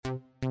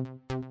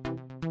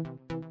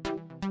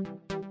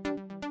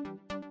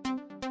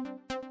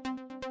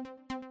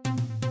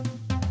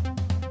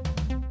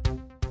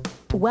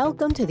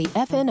Welcome to the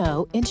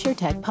FNO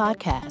InsurTech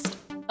Podcast,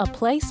 a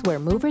place where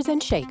movers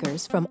and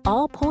shakers from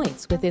all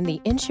points within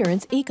the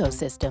insurance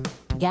ecosystem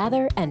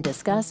gather and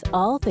discuss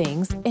all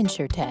things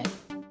InsurTech.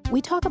 We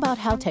talk about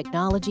how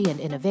technology and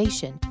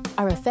innovation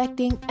are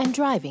affecting and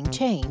driving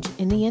change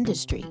in the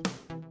industry.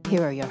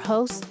 Here are your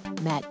hosts,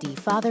 Matt D.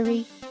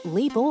 Fothery,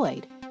 Lee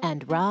Boyd,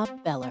 and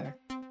Rob Beller.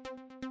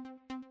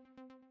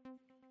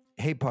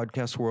 Hey,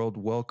 podcast world,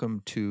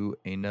 welcome to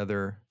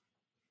another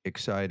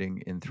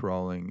exciting,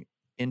 enthralling,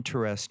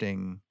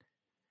 interesting,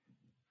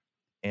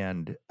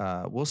 and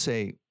we'll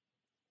say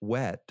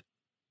wet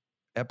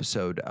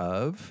episode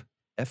of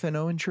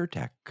FNO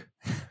InsurTech.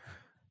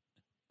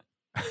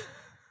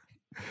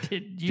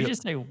 Did you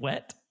just say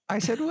wet? I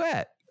said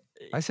wet.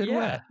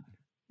 Yeah.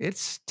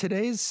 Wet.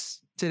 Today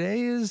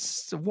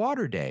is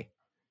Water Day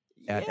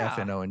at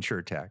FNO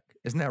InsurTech.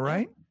 Isn't that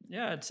right?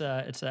 Yeah, it's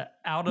a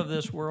out of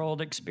this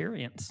world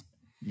experience.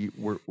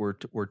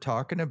 We're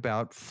talking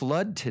about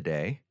flood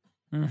today.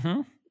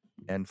 Mm-hmm.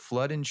 And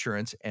flood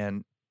insurance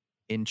and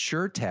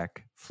InsurTech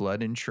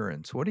flood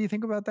insurance. What do you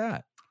think about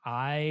that?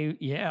 I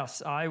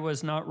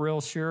was not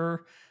real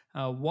sure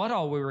what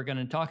all we were going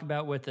to talk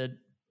about with a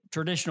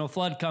traditional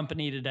flood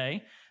company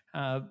today,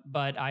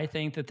 but I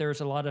think that there's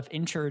a lot of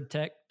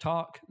InsurTech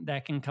talk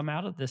that can come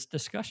out of this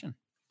discussion.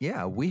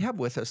 Yeah, we have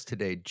with us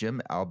today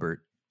Jim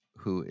Albert,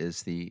 who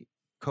is the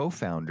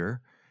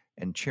co-founder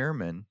and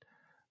chairman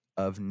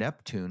of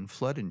Neptune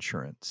Flood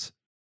Insurance.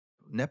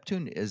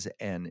 Neptune is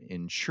an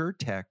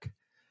InsurTech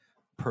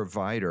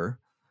provider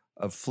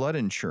of flood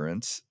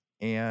insurance.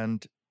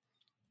 And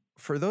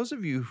for those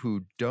of you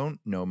who don't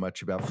know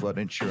much about flood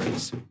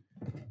insurance,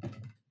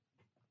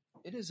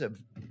 it is a...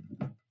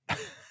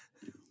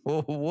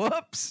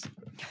 Whoops.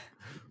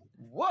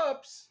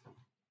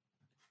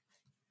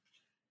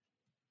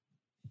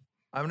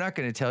 I'm not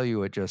going to tell you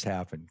what just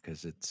happened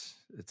because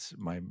it's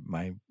my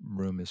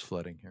room is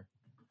flooding here.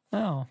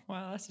 Oh,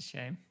 well, that's a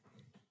shame.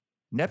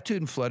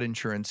 Neptune Flood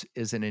Insurance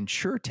is an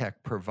InsurTech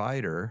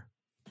provider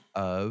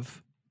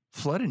of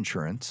flood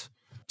insurance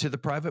to the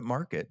private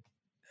market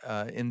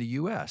in the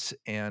U.S.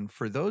 And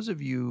for those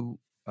of you,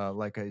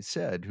 like I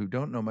said, who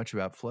don't know much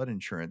about flood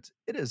insurance,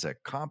 it is a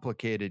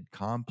complicated,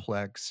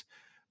 complex,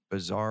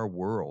 bizarre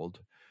world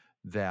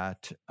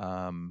that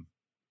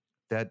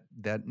that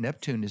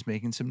Neptune is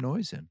making some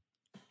noise in.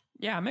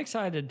 Yeah, I'm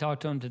excited to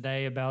talk to him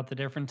today about the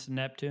difference in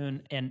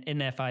Neptune and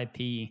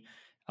NFIP.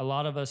 A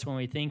lot of us, when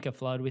we think of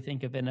flood, we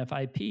think of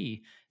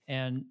NFIP.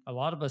 And a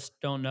lot of us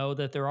don't know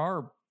that there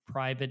are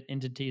private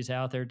entities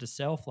out there to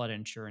sell flood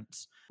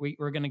insurance.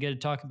 We're going to get to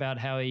talk about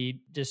how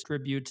he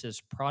distributes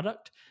his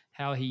product,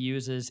 how he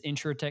uses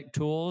InsurTech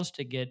tools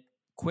to get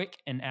quick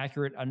and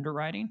accurate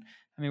underwriting.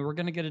 I mean, we're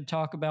going to get to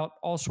talk about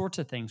all sorts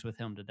of things with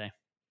him today.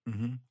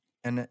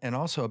 Mm-hmm. And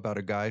also about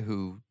a guy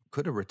who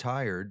could have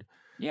retired.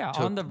 Yeah,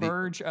 on the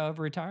verge of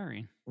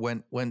retiring.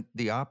 Went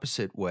the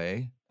opposite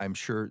way. I'm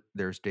sure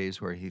there's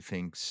days where he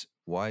thinks,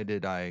 why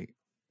did I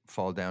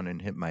fall down and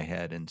hit my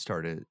head and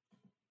start a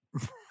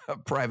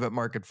private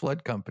market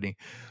flood company?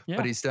 Yeah.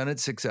 But he's done it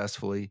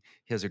successfully.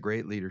 He has a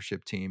great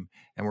leadership team,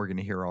 and we're going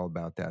to hear all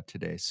about that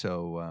today.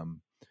 So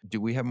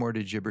do we have more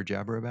to jibber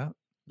jabber about?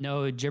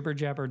 No, jibber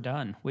jabber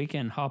done. We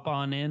can hop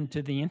on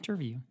into the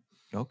interview.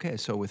 Okay,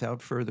 so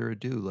without further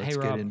ado, let's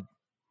get in.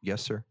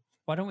 Yes, sir.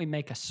 Why don't we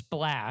make a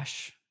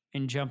splash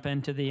and jump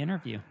into the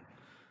interview?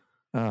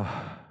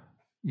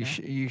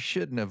 You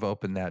shouldn't have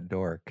opened that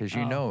door because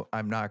you know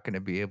I'm not going to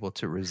be able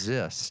to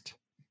resist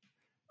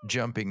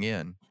jumping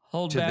in.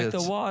 Hold back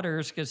the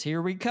waters because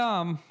here we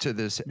come. To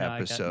this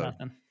episode. I got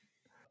nothing.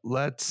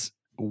 Let's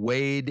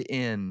wade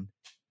in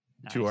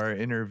to our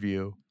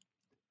interview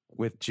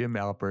with Jim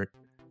Albert,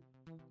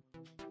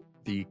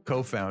 the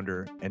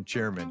co-founder and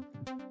chairman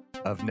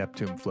of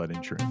Neptune Flood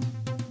Insurance.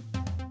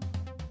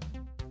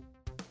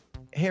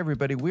 Hey,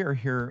 everybody. We are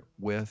here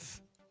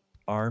with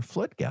our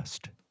flood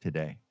guest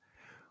today.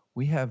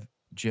 We have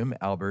Jim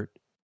Albert,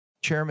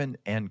 chairman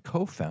and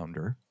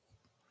co-founder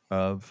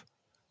of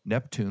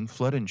Neptune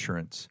Flood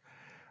Insurance.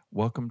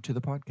 Welcome to the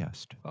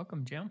podcast.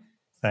 Welcome, Jim.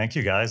 Thank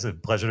you, guys. A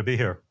pleasure to be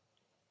here.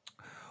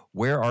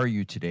 Where are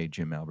you today,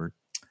 Jim Albert?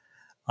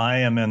 I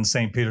am in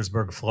St.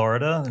 Petersburg,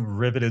 Florida,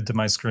 riveted to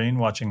my screen,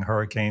 watching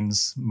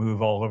hurricanes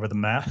move all over the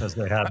map as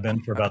they have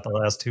been for about the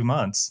last 2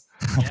 months.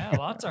 Yeah,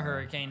 lots of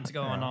hurricanes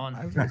going on.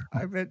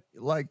 I bet,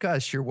 like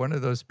us, you're one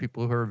of those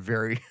people who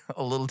are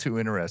a little too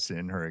interested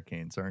in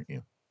hurricanes, aren't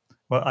you?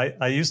 Well,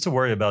 I used to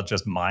worry about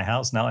just my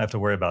house. Now I have to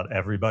worry about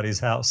everybody's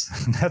house.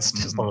 That's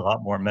just a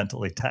lot more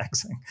mentally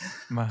taxing.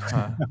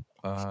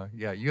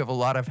 Yeah, you have a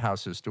lot of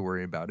houses to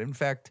worry about. In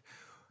fact,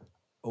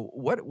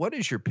 what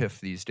is your PIF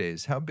these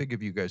days? How big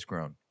have you guys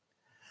grown?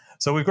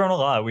 So we've grown a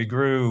lot. We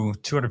grew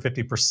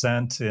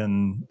 250%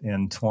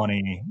 in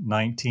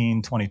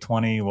 2019,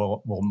 2020.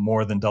 We'll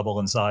more than double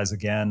in size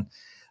again.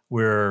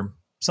 We're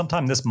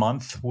sometime this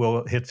month,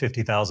 we'll hit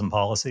 50,000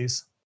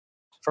 policies.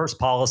 First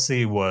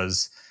policy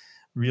was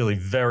really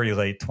very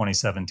late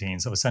 2017,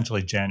 so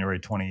essentially January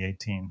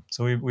 2018.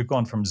 So we've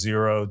gone from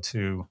zero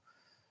to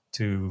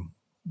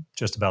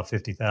just about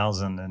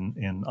 50,000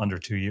 in under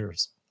 2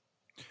 years.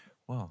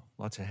 Well,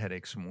 lots of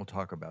headaches, and we'll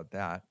talk about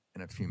that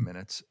in a few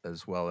minutes,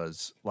 as well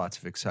as lots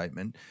of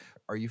excitement.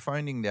 Are you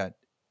finding that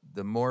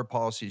the more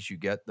policies you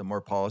get,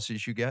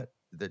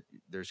 that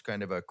there's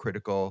kind of a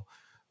critical,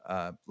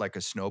 like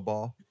a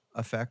snowball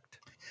effect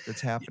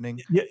that's happening?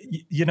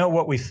 You know,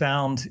 what we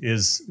found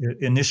is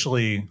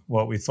initially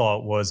what we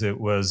thought was it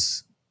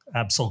was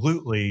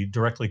absolutely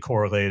directly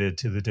correlated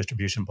to the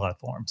distribution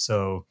platform.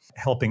 So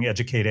helping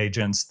educate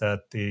agents that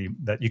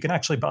you can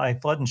actually buy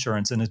flood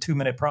insurance in a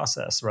 2-minute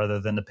process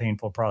rather than the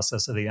painful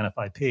process of the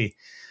NFIP,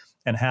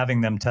 and having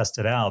them test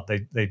it out,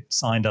 they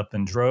signed up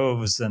in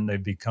droves, and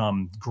they've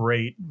become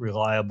great,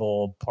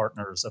 reliable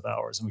partners of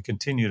ours. And we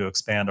continue to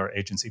expand our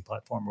agency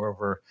platform. We're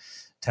over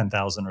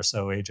 10,000 or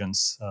so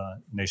agents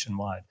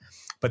nationwide.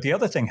 But the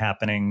other thing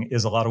happening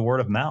is a lot of word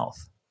of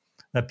mouth,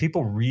 that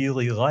people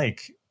really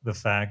like the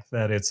fact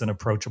that it's an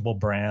approachable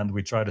brand.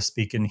 We try to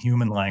speak in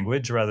human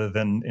language rather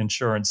than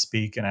insurance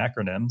speak and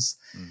acronyms.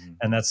 Mm-hmm.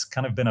 And that's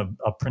kind of been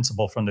a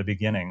principle from the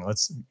beginning.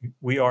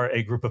 We are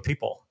a group of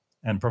people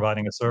and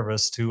providing a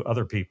service to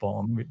other people.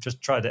 And we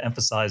just tried to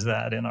emphasize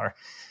that in our,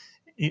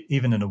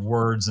 even in the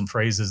words and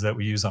phrases that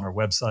we use on our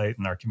website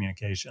and our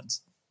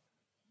communications.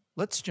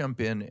 Let's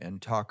jump in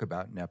and talk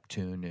about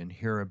Neptune and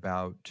hear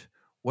about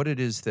what it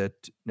is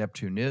that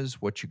Neptune is,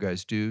 what you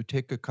guys do.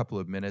 Take a couple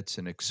of minutes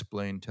and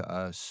explain to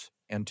us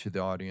and to the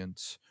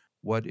audience,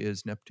 what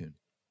is Neptune?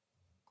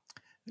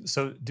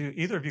 So do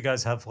either of you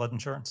guys have flood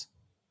insurance?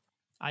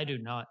 I do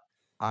not.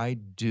 I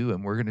do,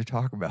 and we're going to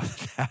talk about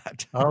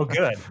that. Oh,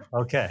 good.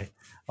 Okay.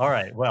 All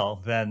right.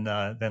 Well, then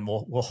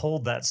we'll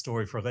hold that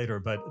story for later.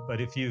 But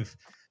if you've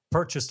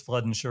purchased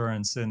flood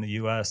insurance in the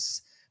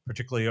U.S.,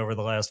 particularly over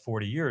the last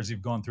 40 years,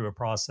 you've gone through a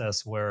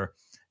process where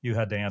you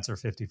had to answer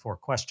 54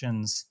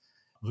 questions.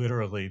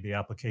 Literally, the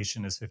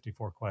application is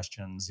 54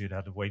 questions. You'd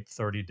had to wait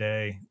 30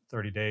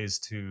 days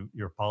to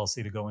your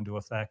policy to go into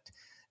effect.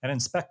 An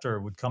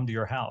inspector would come to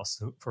your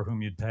house, for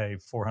whom you'd pay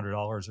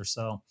 $400 or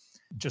so.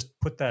 Just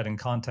put that in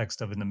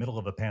context of in the middle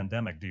of a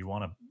pandemic. Do you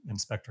want an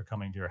inspector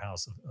coming to your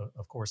house?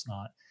 Of course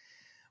not.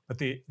 But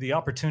the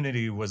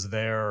opportunity was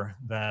there,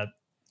 that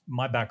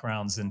my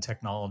background's in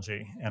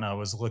technology, and I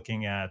was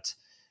looking at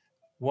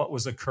what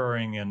was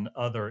occurring in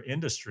other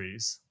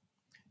industries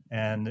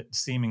and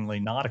seemingly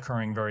not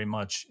occurring very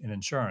much in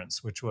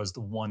insurance, which was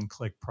the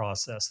one-click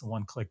process, the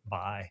one-click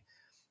buy.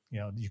 You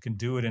know, you can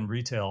do it in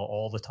retail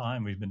all the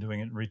time. We've been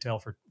doing it in retail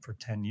for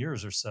 10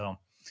 years or so.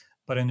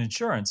 But in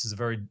insurance is a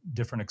very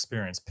different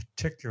experience,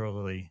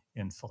 particularly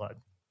in flood.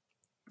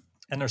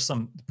 And there's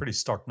some pretty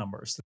stark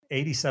numbers.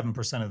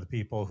 87% of the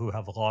people who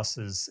have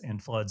losses in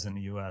floods in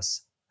the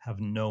US have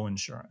no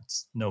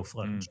insurance, no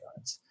flood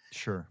insurance.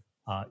 Sure.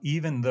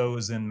 Even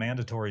those in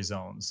mandatory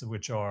zones,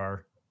 which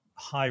are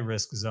high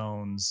risk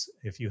zones,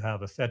 if you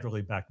have a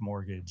federally backed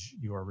mortgage,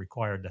 you are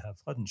required to have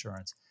flood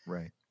insurance.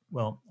 Right.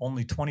 Well,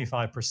 only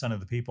 25% of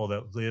the people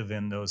that live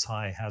in those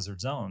high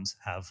hazard zones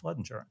have flood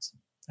insurance.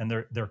 And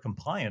they're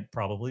compliant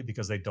probably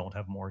because they don't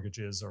have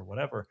mortgages or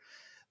whatever.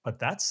 But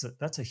that's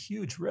a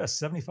huge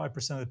risk.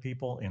 75% of the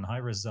people in high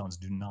risk zones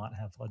do not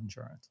have flood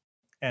insurance.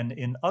 And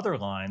in other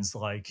lines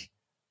like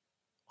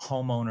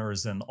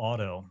homeowners and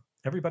auto,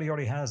 everybody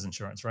already has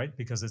insurance, right?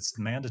 Because it's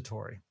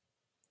mandatory.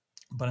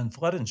 But in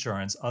flood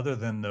insurance, other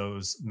than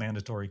those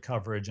mandatory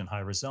coverage in high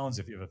risk zones,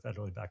 if you have a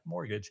federally backed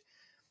mortgage,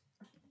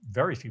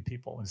 very few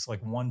people. It's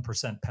like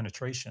 1%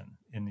 penetration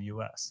in the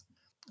US.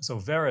 So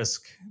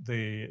Verisk,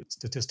 the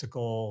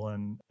statistical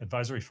and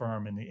advisory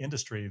firm in the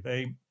industry,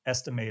 they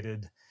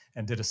estimated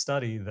and did a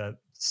study that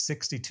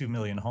 62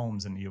 million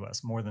homes in the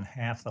US, more than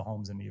half the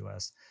homes in the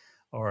US,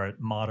 are at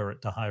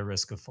moderate to high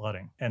risk of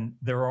flooding. And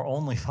there are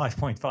only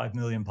 5.5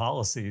 million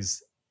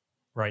policies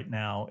right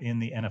now in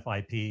the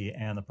NFIP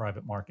and the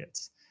private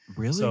markets.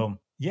 Really? So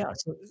yeah,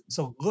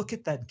 so look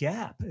at that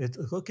gap.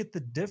 Look at the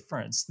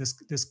difference.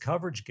 This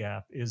coverage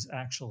gap is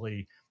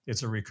actually,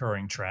 it's a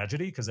recurring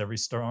tragedy, because every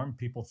storm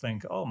people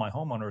think, oh, my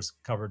homeowners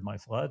covered my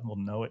flood. Well,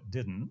 no, it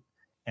didn't.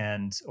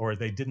 Or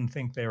they didn't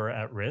think they were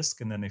at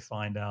risk. And then they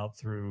find out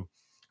through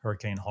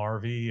Hurricane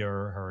Harvey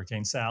or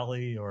Hurricane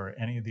Sally or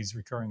any of these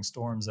recurring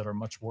storms that are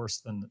much worse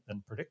than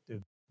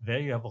predicted.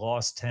 They have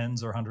lost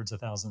tens or hundreds of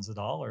thousands of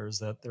dollars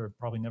that they're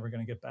probably never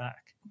going to get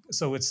back.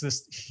 So it's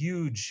this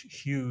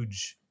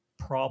huge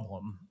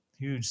problem,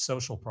 huge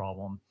social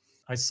problem.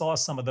 I saw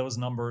some of those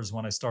numbers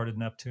when I started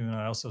Neptune.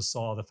 I also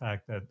saw the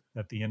fact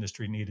that the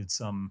industry needed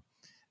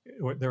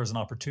there was an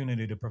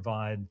opportunity to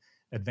provide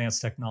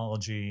advanced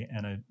technology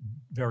and a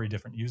very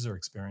different user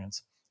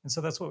experience. And so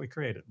that's what we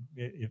created.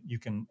 You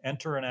can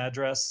enter an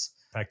address.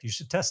 In fact, you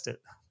should test it.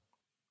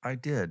 I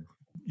did.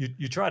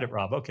 You tried it,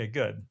 Rob. Okay,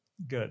 good.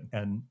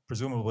 And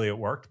presumably it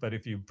worked. But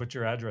if you put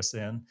your address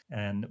in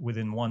and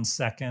within 1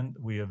 second,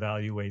 we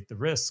evaluate the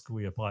risk,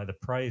 we apply the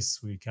price,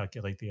 we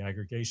calculate the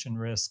aggregation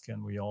risk,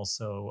 and we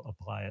also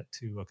apply it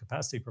to a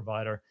capacity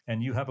provider,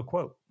 and you have a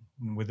quote.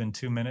 And within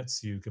 2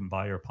 minutes, you can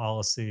buy your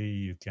policy,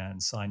 you can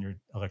sign your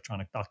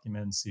electronic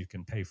documents, you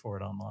can pay for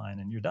it online,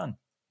 and you're done.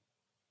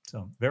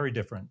 So very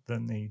different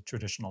than the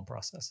traditional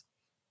process.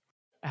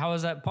 How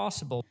is that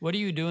possible? What are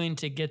you doing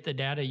to get the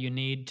data you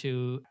need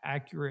to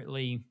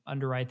accurately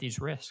underwrite these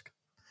risks?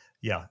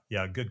 Yeah,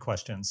 good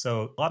question.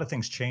 So a lot of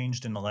things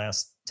changed in the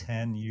last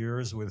 10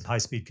 years with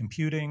high-speed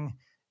computing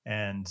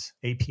and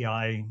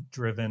API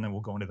driven, and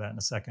we'll go into that in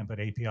a second, but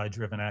API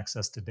driven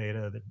access to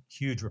data, the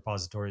huge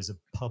repositories of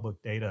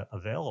public data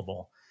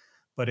available.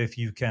 But if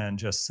you can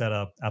just set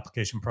up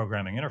application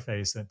programming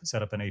interface and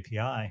set up an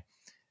API,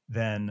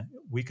 then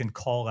we can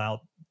call out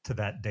to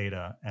that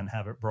data and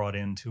have it brought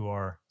into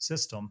our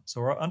system.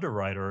 So our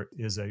underwriter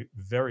is a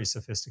very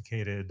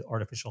sophisticated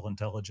artificial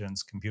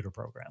intelligence computer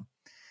program.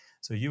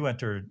 So you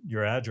entered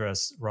your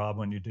address, Rob,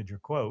 when you did your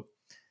quote,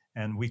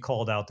 and we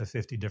called out to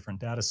 50 different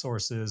data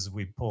sources.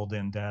 We pulled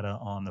in data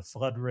on the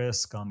flood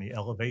risk, on the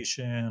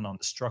elevation, on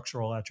the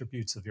structural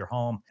attributes of your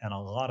home, and a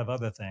lot of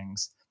other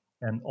things.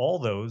 And all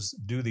those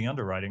do the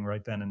underwriting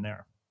right then and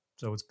there.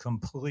 So it's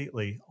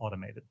completely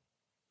automated.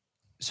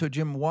 So,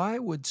 Jim, why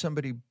would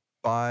somebody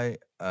buy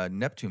a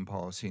Neptune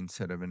policy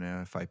instead of an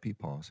NFIP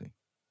policy?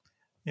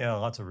 Yeah,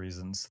 lots of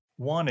reasons.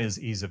 One is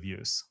ease of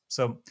use.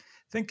 So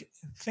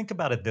think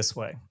about it this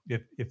way.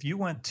 If you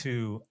went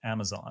to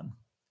Amazon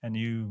and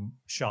you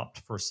shopped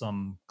for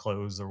some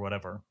clothes or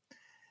whatever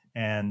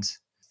and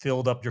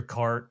filled up your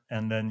cart,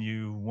 and then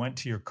you went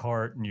to your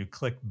cart and you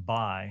clicked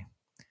buy,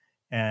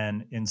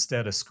 and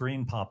instead a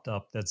screen popped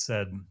up that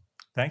said,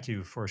 "Thank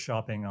you for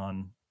shopping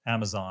on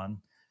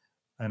Amazon.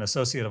 An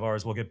associate of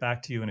ours will get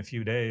back to you in a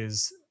few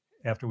days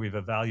after we've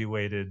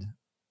evaluated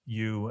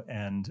you,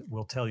 and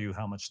we'll tell you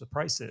how much the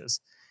price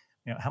is."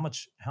 You know,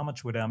 how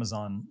much would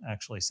Amazon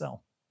actually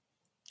sell?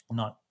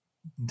 Not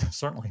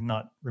certainly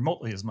not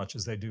remotely as much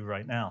as they do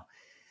right now.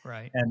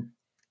 Right.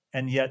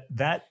 And yet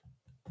that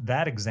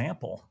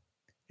example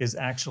is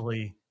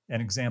actually an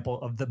example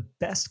of the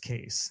best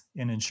case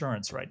in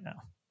insurance right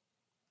now.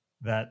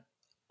 That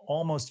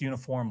almost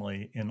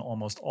uniformly in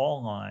almost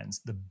all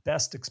lines, the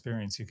best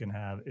experience you can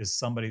have is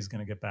somebody's going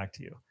to get back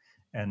to you.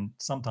 And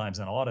sometimes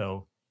in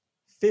auto,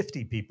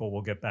 50 people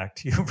will get back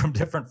to you from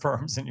different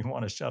firms, and you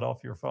want to shut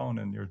off your phone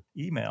and your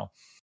email.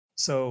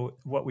 So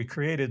what we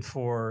created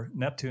for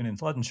Neptune in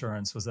flood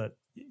insurance was that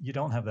you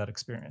don't have that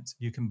experience.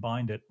 You can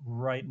bind it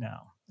right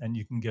now, and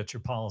you can get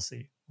your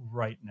policy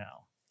right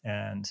now.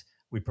 And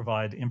we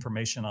provide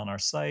information on our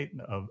site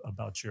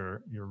about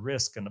your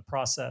risk and the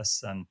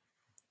process. And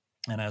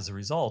as a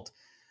result,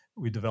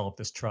 we develop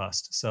this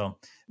trust. So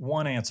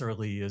one answer,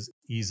 Lee, is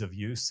ease of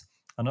use.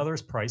 Another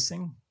is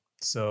pricing.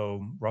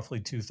 So roughly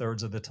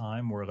 2/3 of the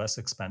time, we're less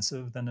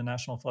expensive than the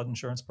National Flood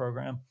Insurance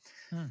Program.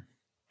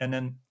 And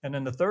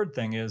then the third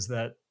thing is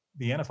that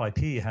the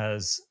NFIP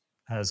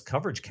has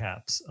coverage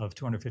caps of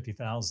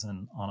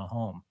 $250,000 on a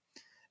home.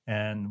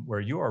 And where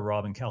you are,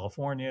 Rob, in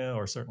California,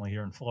 or certainly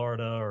here in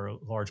Florida, or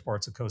large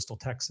parts of coastal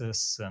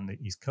Texas and the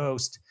East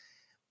Coast,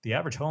 the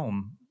average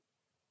home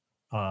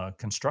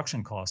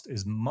construction cost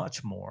is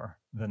much more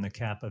than the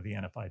cap of the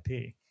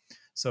NFIP.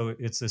 So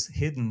it's this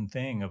hidden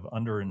thing of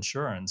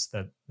underinsurance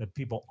that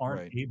people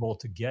aren't able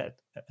to get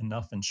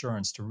enough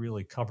insurance to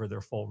really cover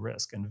their full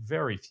risk. And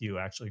very few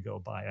actually go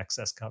by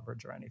excess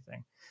coverage or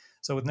anything.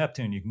 So with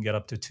Neptune, you can get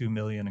up to $2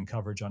 million in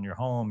coverage on your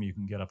home. You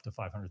can get up to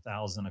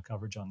 $500,000 of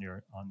coverage on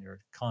your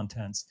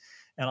contents.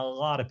 And a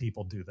lot of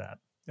people do that.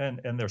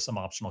 And there's some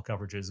optional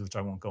coverages, which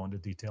I won't go into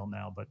detail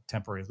now, but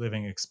temporary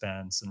living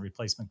expense and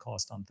replacement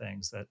cost on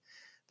things that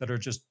are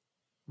just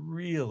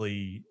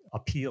really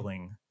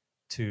appealing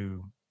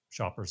to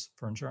shoppers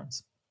for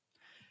insurance.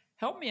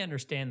 Help me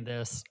understand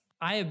this.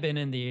 I have been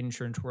in the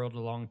insurance world a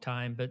long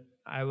time, but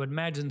I would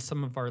imagine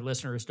some of our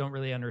listeners don't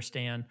really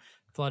understand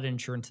flood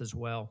insurance as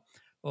well.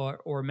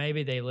 Or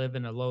maybe they live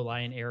in a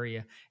low-lying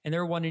area and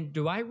they're wondering,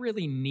 do I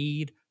really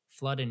need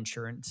flood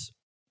insurance?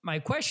 My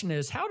question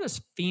is, how does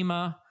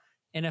FEMA,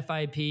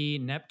 NFIP,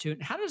 Neptune,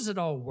 how does it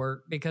all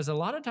work? Because a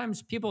lot of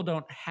times people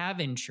don't have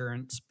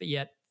insurance, but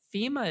yet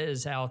FEMA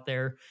is out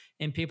there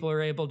and people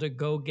are able to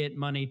go get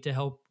money to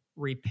help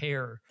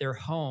repair their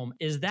home.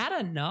 Is that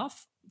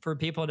enough for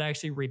people to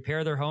actually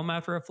repair their home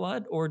after a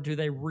flood, or do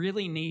they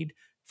really need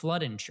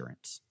flood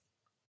insurance?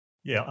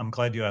 Yeah, I'm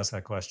glad you asked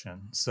that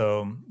question.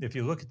 So if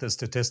you look at the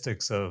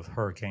statistics of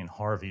Hurricane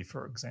Harvey,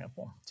 for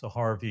example, so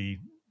Harvey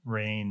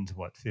rained,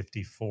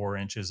 54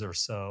 inches or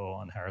so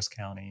on Harris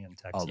County in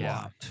Texas. A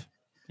lot.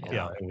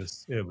 Yeah,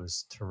 it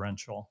was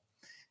torrential.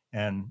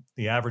 And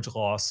the average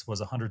loss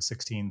was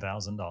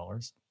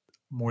 $116,000.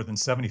 More than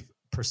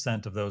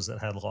 70% of those that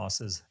had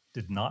losses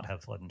did not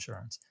have flood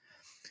insurance.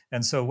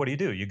 And so what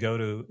do? You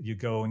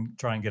go and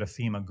try and get a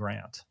FEMA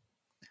grant.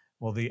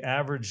 Well, the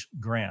average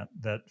grant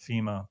that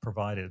FEMA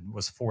provided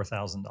was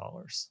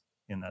 $4,000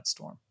 in that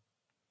storm.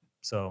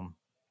 So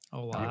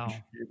oh, wow.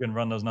 You can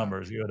run those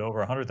numbers. You had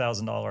over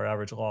 $100,000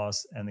 average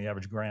loss, and the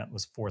average grant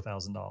was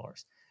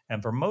 $4,000.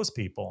 And for most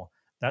people,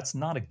 that's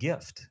not a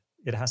gift.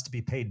 It has to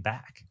be paid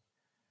back.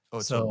 Oh,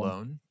 it's a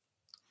loan?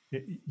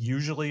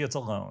 Usually it's a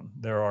loan.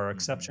 There are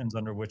exceptions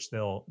under which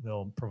they'll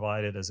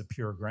provide it as a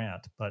pure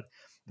grant, but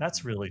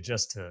that's really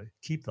just to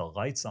keep the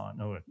lights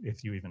on.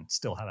 If you even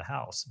still have a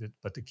house,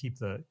 but to keep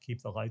the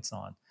lights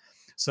on.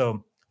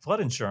 So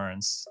flood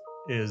insurance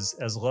is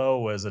as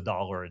low as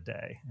 $1 a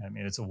day. I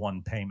mean, it's a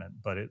one payment,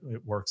 but it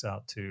works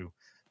out to,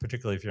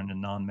 particularly if you're in the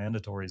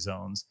non-mandatory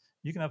zones,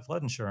 you can have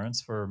flood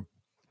insurance for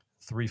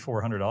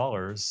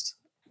 $300-400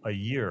 a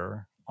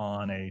year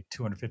on a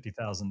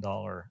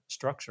 $250,000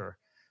 structure.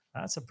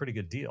 That's a pretty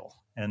good deal.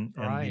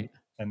 Right.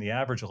 And the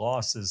average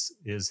loss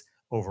is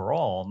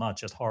overall, not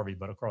just Harvey,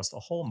 but across the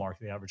whole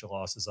market, the average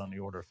loss is on the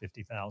order of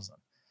 50,000.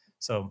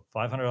 So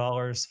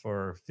 $500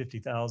 for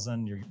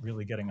 50,000, you're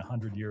really getting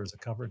 100 years of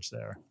coverage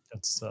there.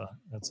 That's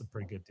a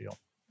pretty good deal.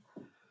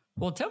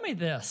 Well, tell me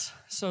this.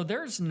 So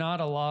there's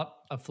not a lot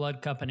of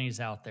flood companies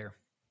out there.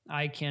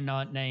 I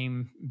cannot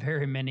name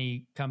very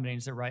many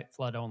companies that write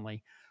flood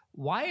only.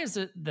 Why is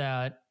it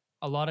that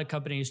a lot of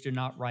companies do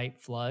not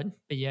write flood,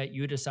 but yet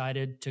you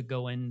decided to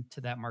go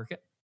into that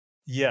market?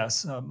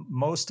 Yes,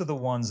 most of the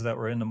ones that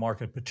were in the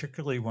market,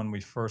 particularly when we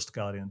first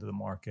got into the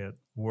market,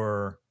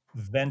 were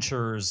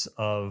ventures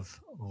of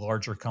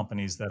larger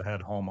companies that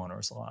had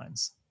homeowners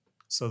lines.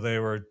 So they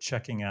were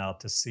checking out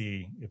to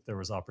see if there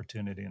was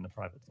opportunity in the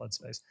private flood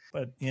space.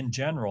 But in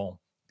general,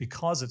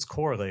 because it's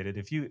correlated,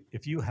 if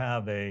you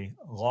have a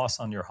loss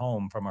on your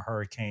home from a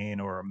hurricane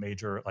or a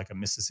major, like a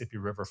Mississippi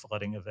River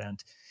flooding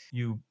event,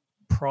 you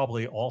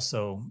probably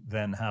also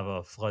then have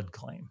a flood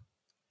claim.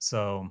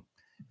 So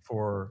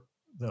for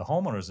the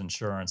homeowner's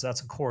insurance,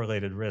 that's a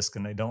correlated risk,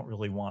 and they don't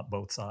really want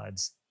both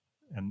sides.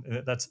 And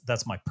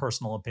that's my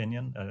personal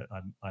opinion.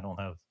 I don't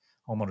have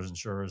homeowners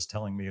insurers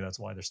telling me that's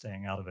why they're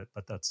staying out of it,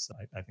 but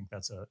I think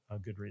that's a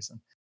good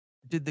reason.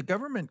 Did the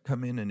government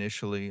come in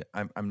initially?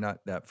 I'm not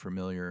that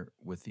familiar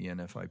with the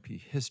NFIP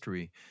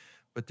history,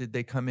 but did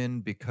they come in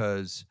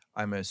because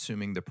I'm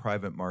assuming the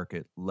private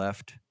market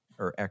left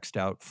or X'd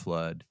out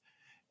flood,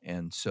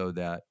 and so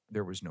that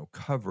there was no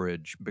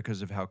coverage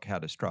because of how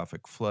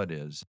catastrophic flood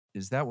is?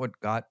 Is that what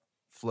got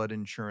flood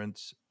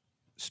insurance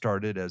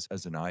started as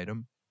an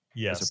item, as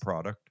a Yes.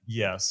 product?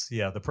 Yes.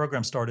 Yeah. The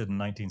program started in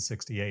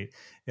 1968.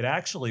 It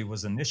actually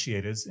was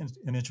initiated. It's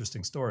an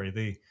interesting story.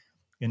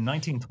 In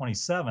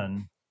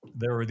 1927,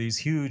 there were these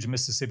huge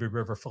Mississippi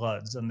River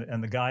floods,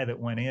 and the guy that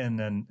went in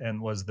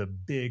and was the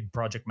big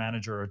project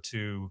manager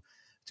to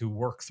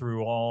work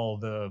through all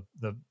the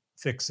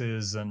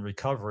fixes and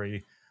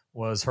recovery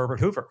was Herbert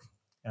Hoover,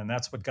 and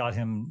that's what got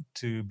him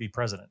to be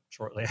president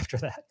shortly after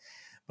that.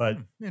 But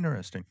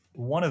Interesting.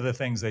 one of the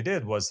things they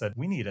did was that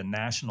we need a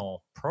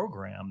national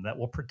program that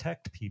will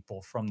protect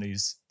people from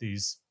these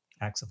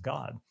acts of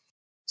God.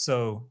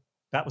 So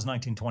that was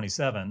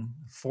 1927.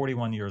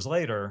 41 years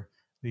later,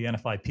 the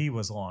NFIP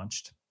was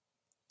launched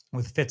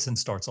with fits and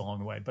starts along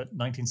the way. But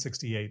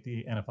 1968,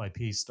 the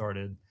NFIP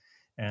started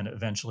and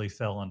eventually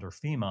fell under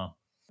FEMA.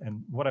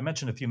 And what I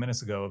mentioned a few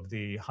minutes ago of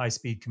the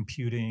high-speed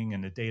computing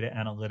and the data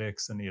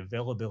analytics and the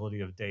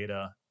availability of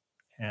data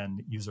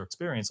and user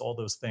experience, all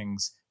those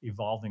things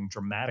evolving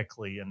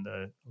dramatically in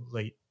the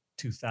late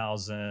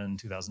 2000,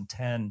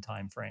 2010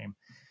 timeframe,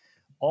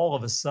 all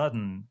of a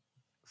sudden,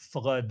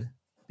 flood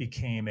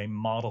became a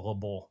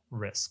modelable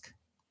risk.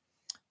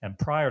 And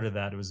prior to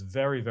that, it was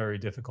very, very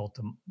difficult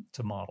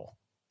to model.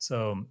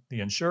 So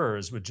the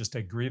insurers would just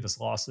take grievous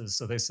losses.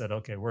 So they said,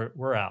 okay,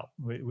 we're out.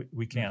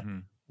 We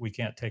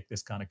can't take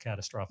this kind of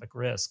catastrophic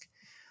risk.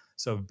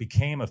 So it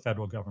became a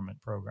federal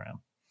government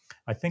program.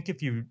 I think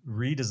if you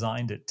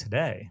redesigned it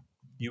today,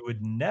 you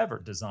would never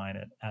design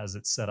it as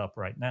it's set up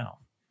right now,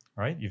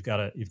 right? You've got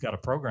a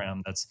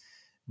program that's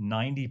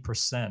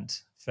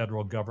 90%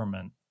 federal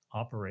government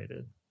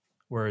operated,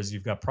 whereas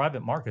you've got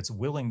private markets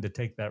willing to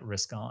take that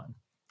risk on.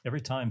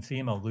 Every time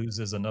FEMA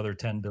loses another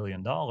 $10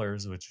 billion,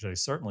 which they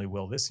certainly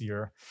will this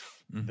year,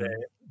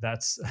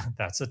 that's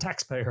a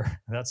taxpayer.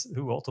 That's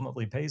who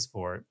ultimately pays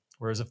for it.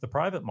 Whereas if the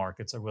private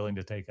markets are willing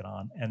to take it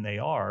on, and they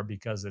are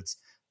because it's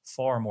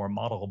far more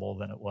modelable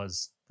than it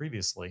was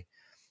previously,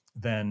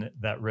 then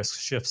that risk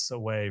shifts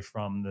away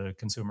from the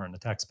consumer and the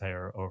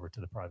taxpayer over to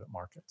the private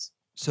markets.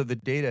 So the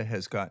data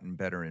has gotten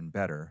better and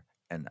better,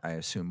 and I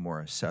assume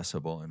more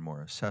accessible and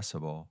more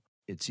accessible.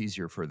 It's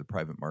easier for the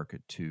private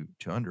market to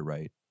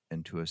underwrite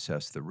and to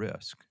assess the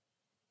risk.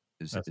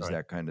 Is That's right.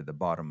 that kind of the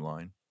bottom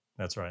line?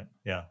 That's right.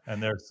 Yeah.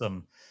 And there's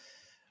some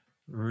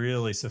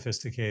really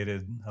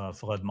sophisticated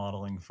flood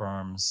modeling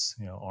firms,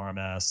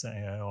 RMS,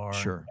 AIR.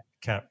 Sure.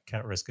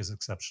 Cat Risk is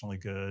exceptionally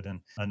good.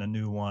 And a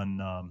new one,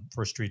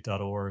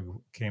 firststreet.org,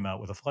 came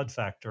out with a flood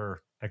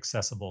factor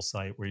accessible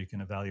site where you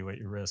can evaluate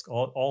your risk.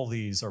 All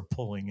these are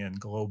pulling in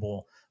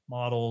global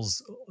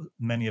models.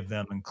 Many of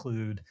them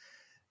include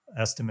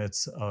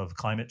estimates of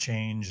climate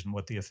change and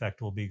what the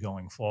effect will be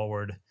going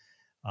forward.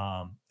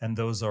 And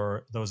those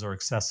are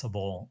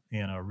accessible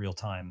in a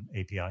real-time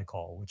API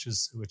call, which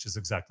is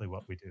exactly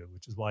what we do,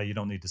 which is why you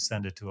don't need to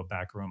send it to a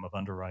back room of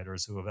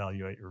underwriters who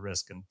evaluate your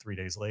risk and 3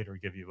 days later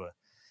give you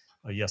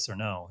a yes or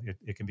no.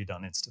 It can be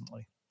done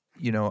instantly.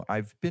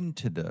 I've been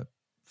to the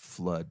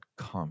flood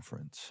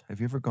conference. Have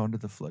you ever gone to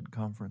the flood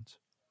conference?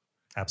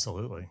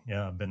 Absolutely.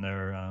 Yeah. I've been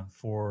there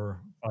 4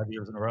 or 5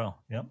 years in a row.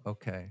 Yep.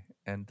 Okay.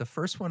 And the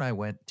first one I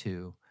went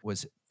to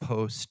was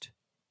post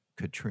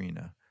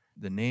Katrina.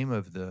 The name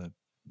of the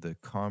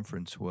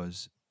conference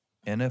was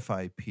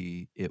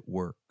NFIP It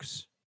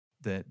Works.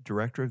 the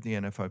director of the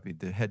NFIP,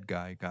 the head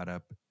guy, got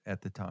up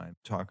at the time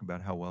talking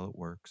about how well it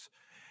works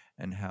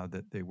and how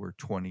that they were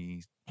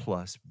 $20+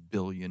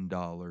 billion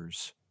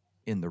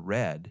in the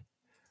red,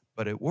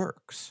 but it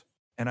works.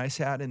 And I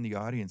sat in the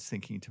audience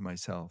thinking to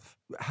myself,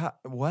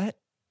 what?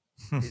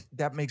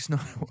 That makes no.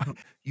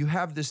 You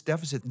have this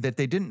deficit that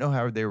they didn't know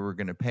how they were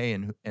going to pay,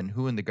 and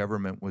who in the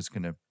government was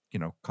going to,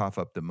 cough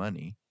up the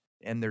money.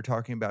 And they're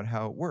talking about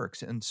how it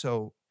works. And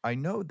so I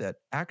know that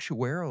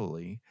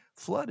actuarially,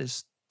 flood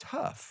is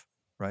tough,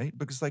 right?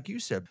 Because, like you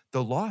said,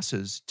 the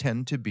losses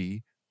tend to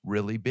be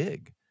really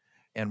big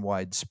and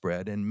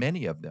widespread, and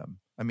many of them.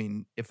 I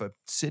mean, if a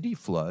city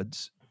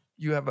floods,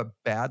 you have a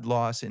bad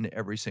loss in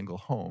every single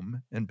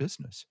home and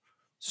business.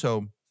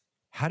 So,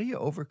 how do you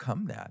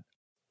overcome that?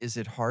 Is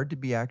it hard to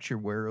be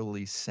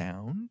actuarially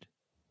sound?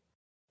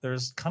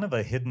 There's kind of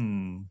a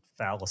hidden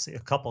fallacy, a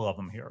couple of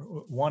them here.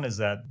 One is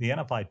that the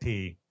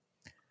NFIP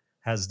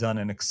has done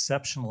an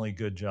exceptionally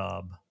good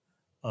job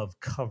of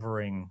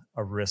covering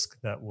a risk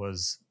that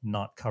was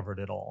not covered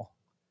at all.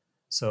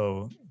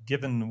 So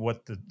given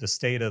what the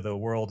state of the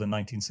world in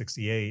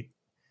 1968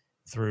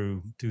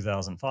 through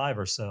 2005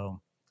 or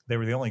so, they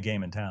were the only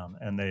game in town,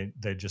 and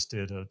they just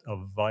did a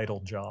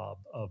vital job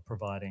of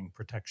providing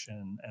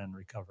protection and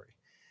recovery.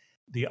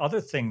 The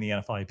other thing the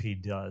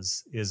NFIP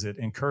does is it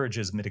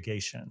encourages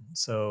mitigation.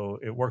 So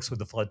it works with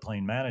the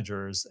floodplain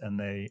managers, and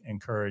they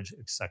encourage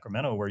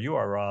Sacramento, where you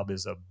are, Rob,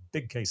 is a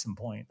big case in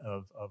point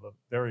of a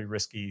very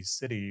risky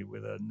city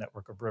with a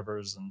network of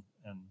rivers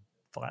and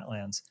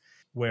flatlands,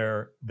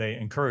 where they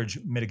encourage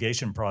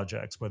mitigation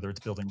projects, whether it's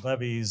building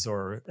levees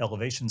or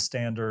elevation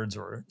standards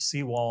or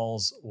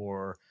seawalls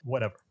or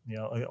whatever,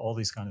 all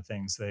these kind of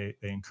things. They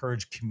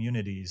encourage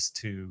communities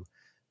to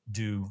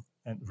do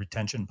and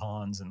retention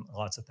ponds and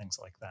lots of things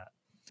like that.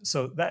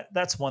 So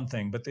that's one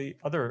thing. But the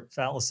other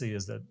fallacy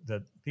is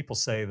that people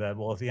say that,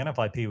 well, if the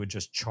NFIP would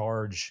just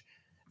charge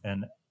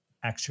an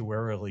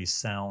actuarially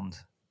sound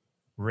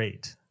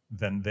rate,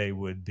 then they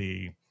would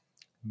be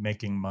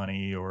making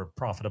money or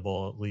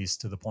profitable, at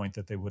least to the point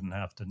that they wouldn't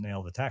have to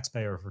nail the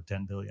taxpayer for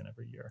 $10 billion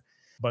every year.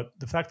 But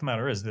the fact of the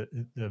matter is that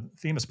the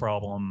FEMA's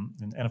problem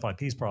and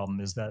NFIP's problem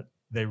is that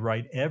they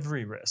write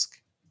every risk.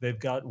 They've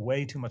got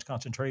way too much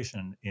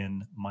concentration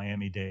in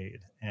Miami-Dade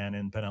and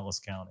in Pinellas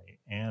County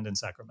and in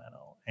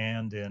Sacramento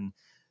and in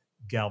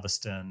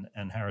Galveston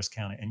and Harris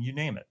County, and you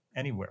name it,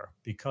 anywhere.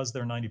 Because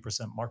they're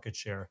 90% market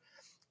share,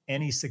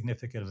 any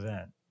significant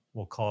event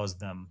will cause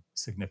them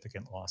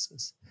significant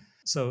losses.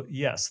 So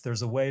yes,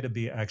 there's a way to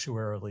be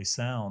actuarially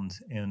sound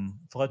in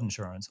flood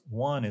insurance.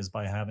 One is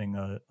by having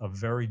a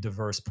very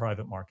diverse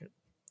private market.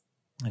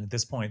 And at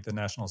this point, the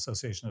National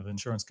Association of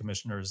Insurance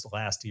Commissioners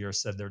last year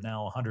said there are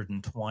now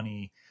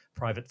 120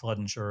 private flood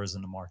insurers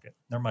in the market.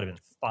 There might have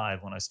been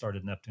 5 when I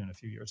started Neptune a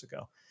few years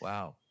ago.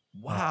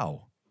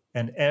 Wow.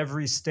 And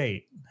every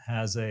state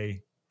has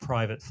a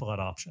private flood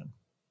option.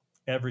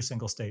 Every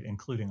single state,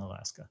 including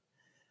Alaska.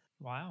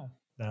 Wow.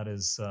 That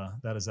is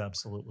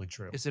absolutely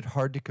true. Is it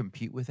hard to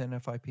compete with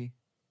NFIP?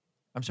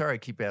 I'm sorry I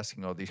keep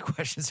asking all these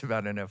questions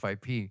about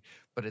NFIP,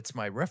 but it's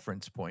my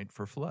reference point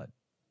for flood.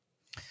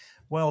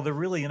 Well, they're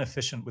really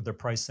inefficient with their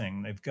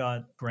pricing. They've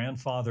got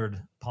grandfathered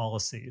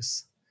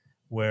policies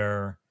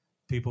where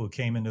people who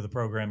came into the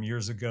program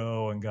years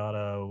ago and got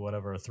a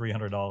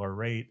 $300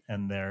 rate,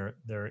 and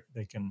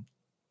they can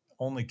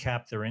only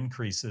cap their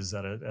increases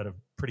at a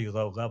pretty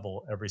low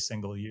level every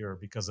single year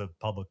because of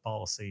public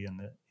policy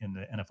in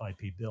the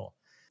NFIP bill.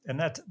 And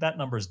that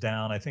number's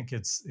down. I think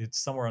it's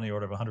somewhere on the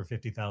order of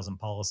 150,000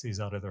 policies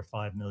out of their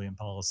 5 million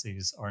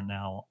policies are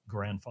now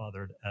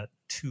grandfathered at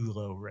too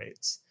low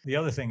rates. The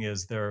other thing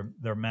is their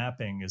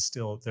mapping is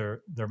still,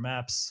 their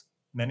maps,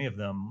 many of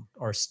them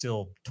are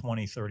still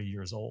 20, 30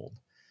 years old.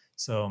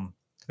 So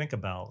think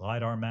about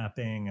LiDAR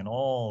mapping and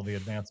all the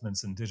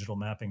advancements in digital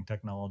mapping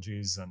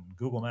technologies and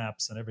Google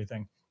Maps and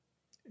everything.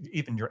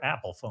 Even your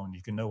Apple phone,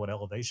 you can know what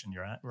elevation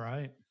you're at.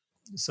 Right.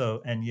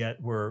 So, and yet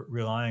we're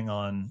relying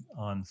on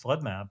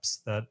flood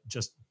maps that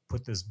just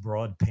put this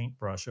broad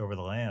paintbrush over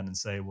the land and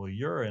say, well,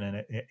 you're in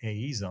an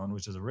AE zone,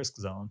 which is a risk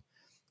zone.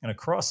 And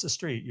across the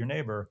street, your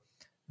neighbor,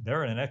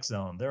 they're in an X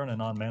zone. They're in a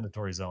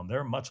non-mandatory zone.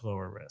 They're much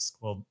lower risk.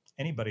 Well,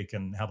 anybody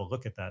can have a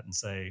look at that and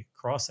say,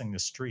 crossing the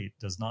street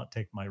does not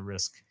take my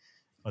risk,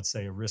 let's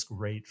say a risk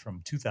rate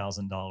from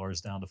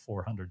 $2,000 down to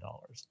 $400.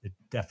 It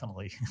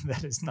definitely,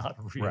 that is not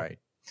real.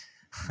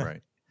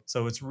 Right.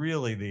 So it's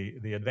really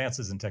the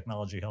advances in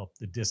technology help.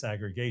 The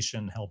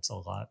disaggregation helps a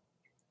lot.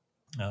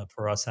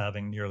 For us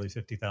having nearly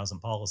 50,000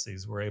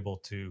 policies, we're able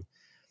to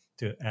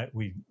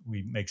we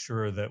make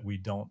sure that we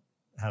don't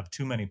have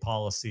too many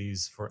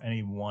policies for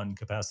any one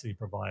capacity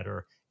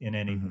provider in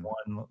any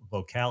one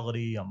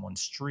locality, on one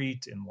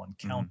street, in one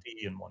county,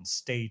 in one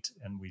state,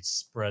 and we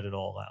spread it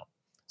all out.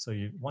 So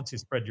once you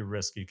spread your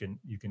risk, you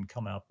can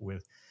come up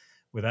with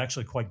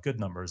actually quite good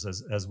numbers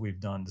as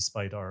we've done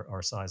despite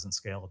our size and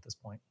scale at this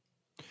point.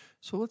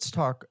 So let's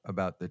talk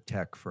about the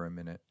tech for a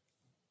minute.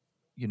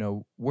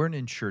 We're an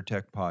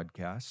InsurTech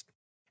podcast.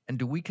 And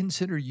do we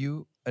consider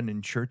you an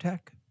InsurTech?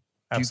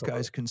 Do you Absolutely.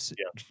 guys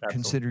Yeah,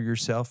 consider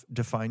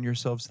define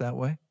yourselves that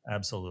way?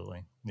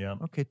 absolutely. Yeah.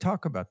 Okay,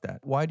 talk about that.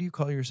 Why do you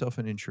call yourself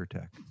an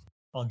insurtech?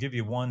 I'll give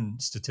you one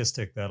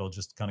statistic that'll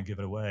just kind of give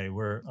it away.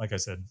 We're, like I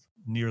said,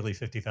 nearly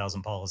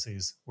 50,000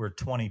 policies. We're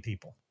 20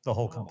 people, the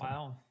whole Oh, company.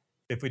 wow.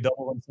 If we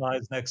double in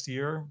size next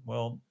year,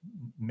 well,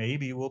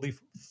 maybe we'll be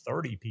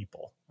 30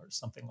 people or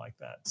something like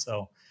that.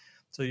 So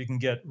you can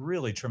get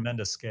really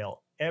tremendous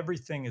scale.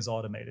 Everything is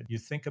automated. You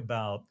think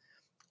about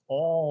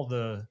all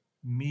the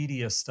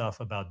media stuff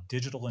about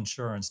digital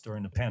insurance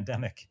during the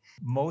pandemic.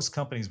 Most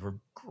companies were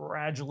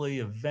gradually,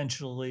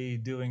 eventually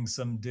doing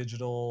some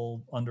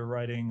digital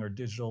underwriting or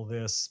digital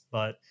this,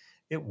 but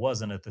it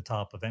wasn't at the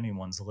top of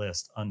anyone's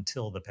list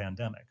until the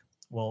pandemic.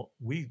 Well,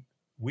 we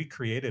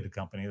created a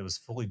company that was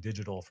fully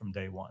digital from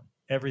day one.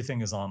 Everything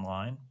is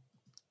online.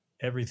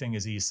 Everything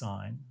is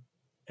e-sign.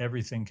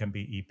 Everything can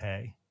be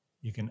e-pay.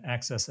 You can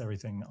access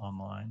everything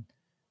online.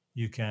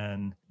 You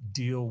can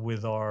deal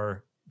with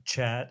our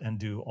chat and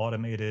do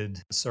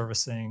automated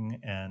servicing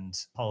and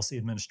policy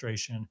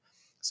administration.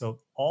 So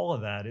all of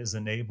that is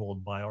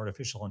enabled by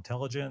artificial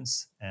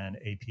intelligence and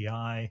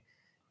API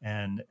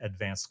and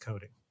advanced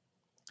coding.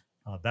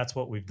 That's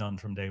what we've done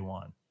from day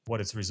one.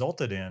 What it's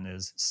resulted in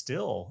is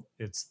still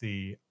it's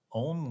the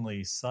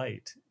only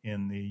site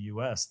in the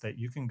US that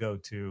you can go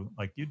to,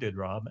 like you did,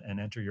 Rob, and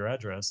enter your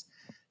address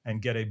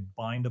and get a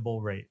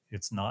bindable rate.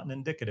 It's not an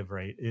indicative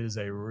rate, it is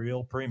a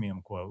real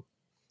premium quote,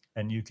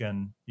 and you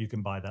can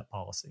buy that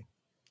policy.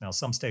 Now,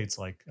 some states,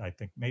 like I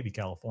think maybe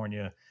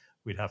California,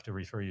 we'd have to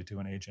refer you to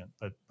an agent,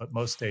 but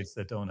most states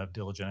that don't have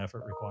diligent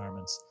effort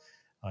requirements,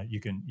 you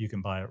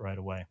can buy it right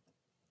away.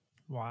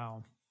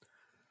 Wow.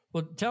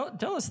 Well,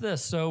 tell us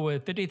this. So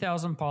with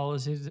 50,000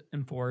 policies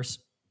in force,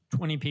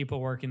 20 people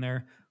working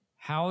there,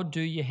 how do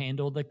you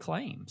handle the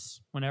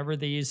claims? Whenever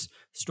these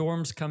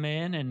storms come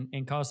in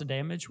and cause the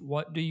damage,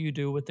 what do you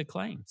do with the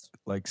claims?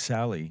 Like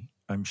Sally,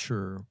 I'm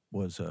sure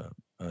was a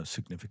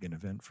significant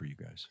event for you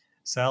guys.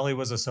 Sally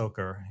was a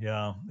soaker.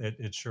 Yeah,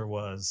 it sure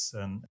was.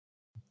 And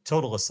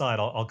total aside,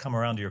 I'll come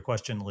around to your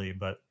question, Lee,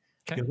 but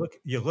Okay.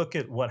 you look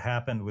at what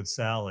happened with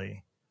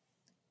Sally.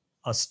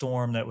 A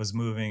storm that was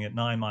moving at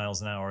 9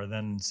 miles an hour,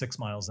 then 6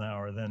 miles an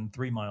hour, then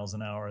 3 miles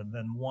an hour,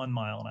 then 1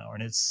 mile an hour.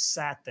 And it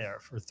sat there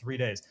for 3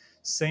 days.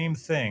 Same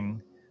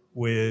thing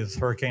with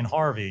Hurricane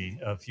Harvey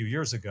a few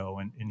years ago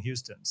in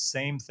Houston.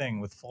 Same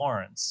thing with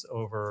Florence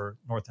over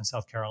North and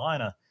South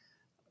Carolina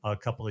a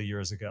couple of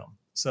years ago.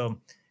 So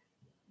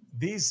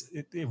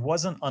it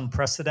wasn't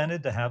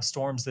unprecedented to have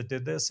storms that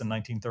did this. In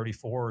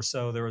 1934 or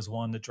so, there was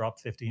one that dropped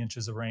 50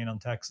 inches of rain on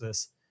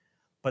Texas.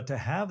 But to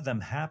have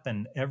them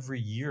happen every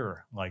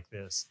year like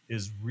this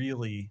is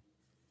really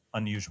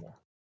unusual.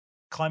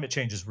 Climate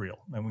change is real,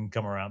 and we can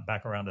come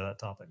back around to that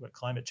topic. But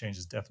climate change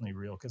is definitely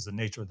real because the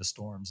nature of the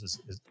storms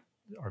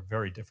are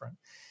very different.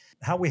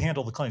 How we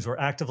handle the claims, we're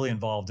actively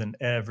involved in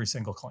every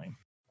single claim.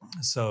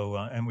 So,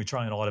 and we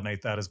try and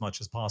automate that as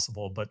much as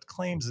possible. But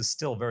claims is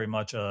still very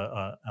much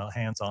a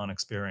hands-on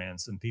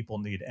experience, and people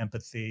need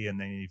empathy, and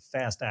they need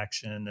fast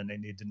action, and they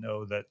need to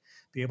know that,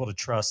 be able to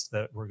trust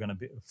that we're going to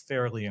be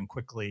fairly and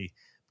quickly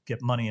get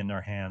money in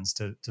their hands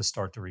to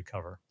start to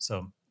recover.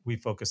 So we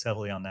focus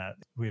heavily on that.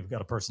 We've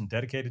got a person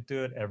dedicated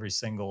to it every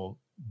single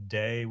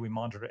day. We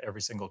monitor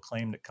every single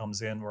claim that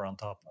comes in. We're on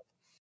top of.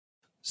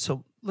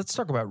 So let's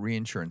talk about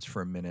reinsurance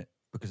for a minute,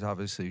 because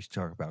obviously you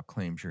talk about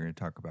claims, you're going to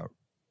talk about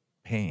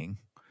paying.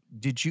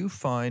 Did you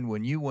find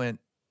when you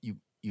went,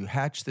 you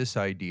hatched this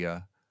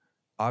idea,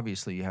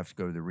 obviously you have to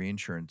go to the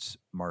reinsurance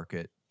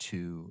market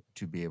to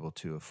be able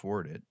to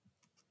afford it.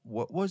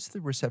 What was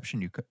the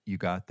reception you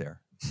got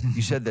there?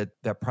 You said that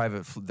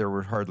there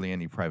were hardly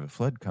any private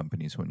flood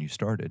companies when you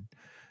started.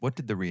 What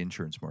did the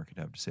reinsurance market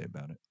have to say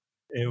about it?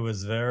 It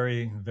was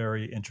very,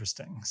 very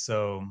interesting.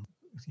 So,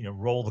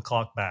 roll the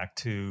clock back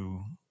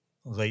to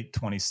late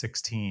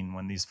 2016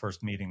 when these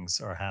first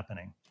meetings are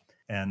happening.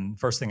 And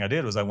first thing I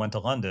did was I went to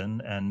London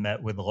and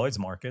met with the Lloyd's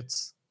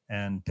markets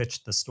and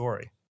pitched the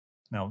story.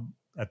 Now,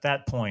 at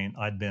that point,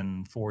 I'd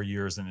been 4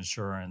 years in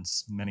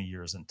insurance, many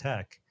years in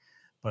tech.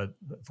 But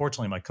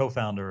fortunately, my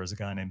co-founder is a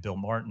guy named Bill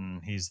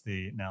Martin. He's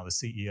now the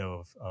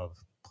CEO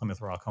of Plymouth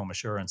Rock Home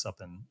Assurance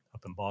up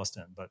in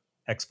Boston, but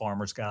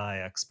ex-Farmers guy,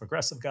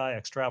 ex-Progressive guy,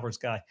 ex-Travelers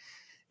guy,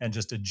 and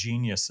just a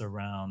genius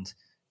around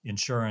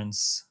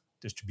insurance,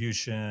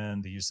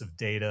 distribution, the use of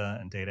data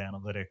and data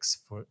analytics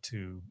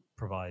to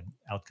provide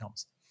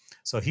outcomes.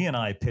 So he and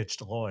I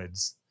pitched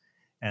Lloyd's,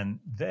 and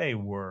they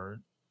were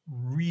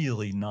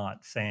really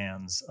not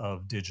fans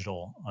of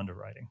digital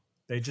underwriting.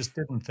 They just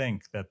didn't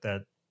think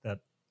that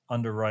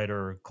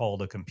underwriter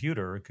called a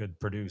computer could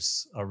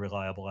produce a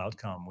reliable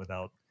outcome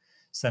without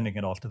sending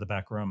it off to the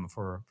back room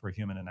for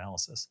human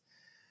analysis.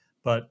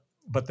 But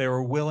they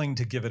were willing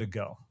to give it a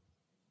go.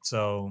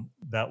 So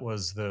that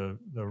was the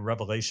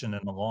revelation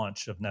in the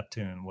launch of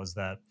Neptune, was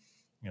that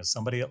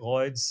somebody at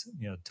Lloyd's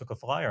took a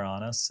flyer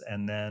on us,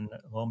 and then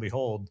lo and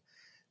behold,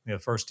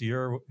 first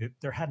year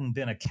there hadn't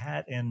been a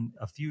cat in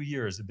a few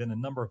years. There'd been a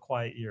number of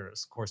quiet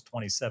years. Of course,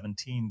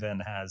 2017 then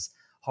has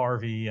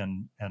Harvey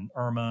and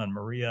Irma and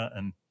Maria,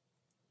 and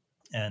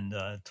And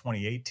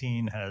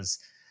 2018 has,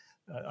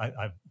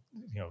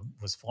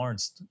 was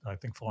Florence. I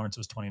think Florence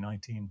was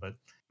 2019, but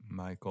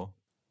Michael.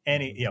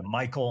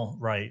 Michael,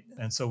 right.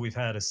 And so we've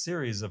had a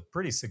series of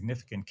pretty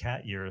significant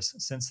cat years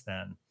since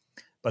then,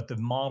 but the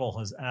model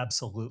has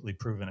absolutely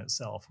proven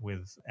itself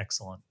with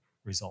excellent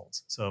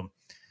results.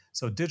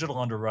 So digital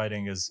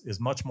underwriting is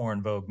much more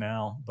in vogue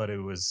now, but it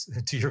was,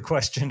 to your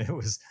question, it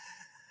was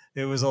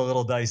a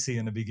little dicey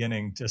in the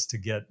beginning just to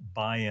get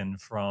buy-in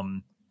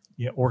from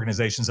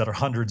organizations that are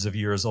hundreds of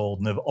years old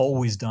and have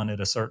always done it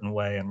a certain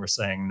way, and we're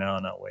saying, no,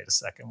 wait a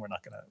second, we're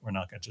not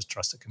gonna just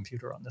trust a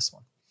computer on this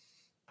one.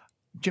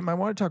 Jim, I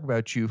want to talk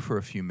about you for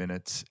a few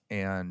minutes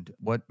and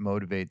what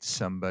motivates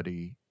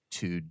somebody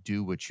to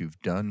do what you've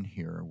done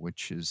here,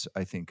 which is,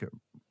 I think,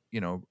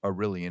 a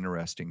really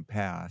interesting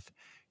path.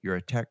 You're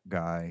a tech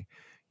guy.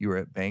 You were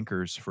at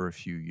Bankers for a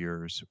few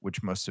years,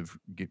 which must have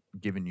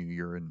given you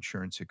your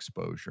insurance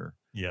exposure.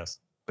 Yes.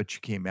 But you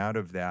came out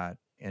of that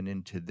and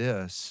into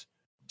this.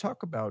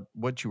 Talk about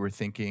what you were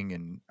thinking.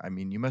 And I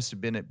mean, you must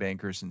have been at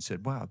Bankers and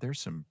said, wow, there's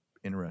some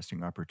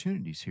interesting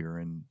opportunities here.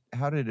 And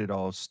how did it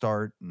all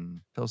start?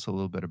 And tell us a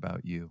little bit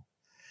about you.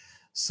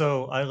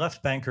 So I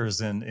left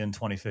Bankers in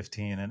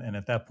 2015. And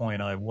at that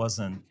point, I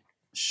wasn't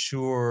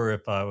sure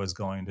if I was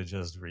going to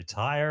just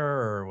retire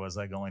or was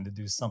I going to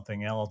do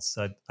something else.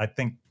 I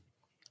think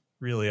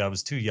really I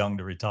was too young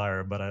to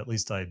retire, but at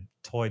least I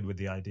toyed with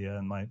the idea.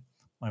 And my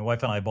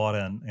wife and I bought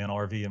an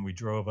RV and we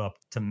drove up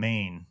to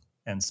Maine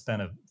and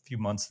spent a few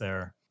months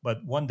there.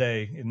 But one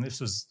day, and this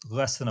was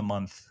less than a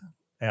month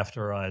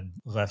after I'd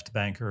left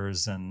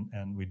Bankers and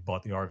we'd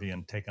bought the RV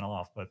and taken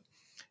off, but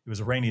it was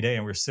a rainy day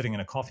and we were sitting in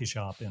a coffee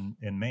shop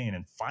in Maine,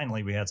 and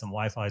finally we had some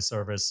Wi-Fi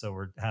service. So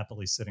we're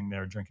happily sitting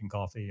there drinking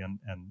coffee and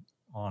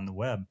on the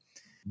web.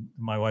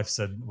 My wife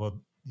said, well,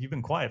 you've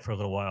been quiet for a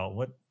little while.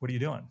 What are you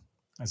doing?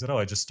 I said,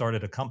 I just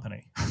started a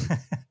company.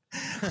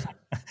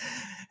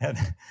 And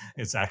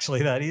it's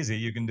actually that easy.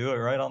 You can do it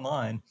right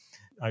online.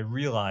 I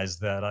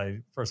realized that I,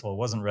 first of all,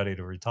 wasn't ready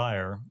to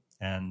retire,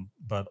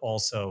 but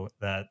also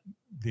that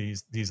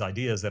these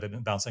ideas that had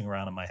been bouncing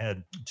around in my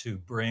head to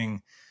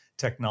bring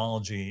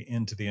technology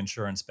into the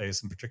insurance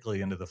space and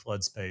particularly into the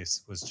flood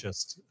space was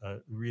just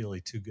really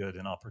too good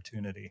an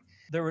opportunity.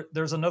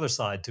 There's another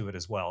side to it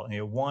as well.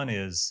 One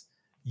is,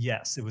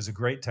 yes, it was a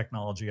great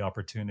technology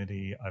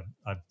opportunity.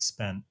 I've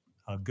spent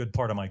a good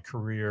part of my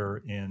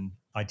career in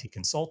IT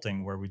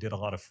consulting, where we did a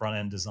lot of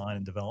front-end design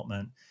and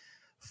development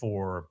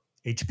for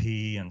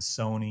HP and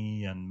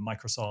Sony and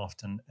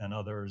Microsoft and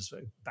others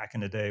back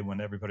in the day when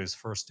everybody was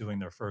first doing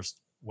their first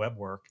web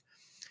work.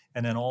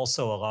 And then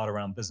also a lot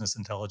around business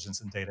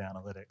intelligence and data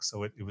analytics.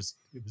 So it was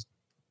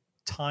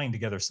tying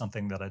together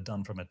something that I'd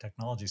done from a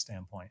technology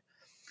standpoint.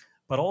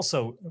 But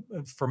also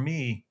for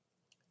me,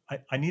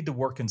 I need to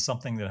work in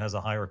something that has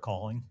a higher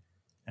calling.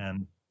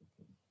 And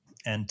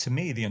to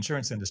me, the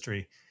insurance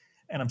industry,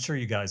 and I'm sure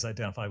you guys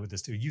identify with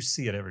this too, you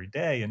see it every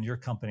day in your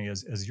company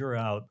as you're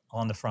out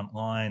on the front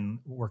line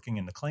working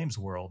in the claims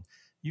world,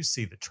 you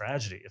see the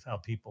tragedy of how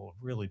people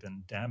have really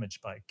been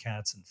damaged by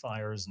cats and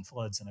fires and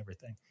floods and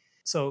everything.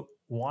 So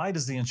why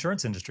does the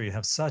insurance industry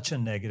have such a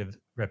negative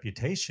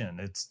reputation?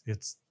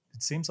 It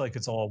seems like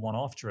it's all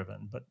one-off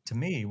driven. But to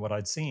me, what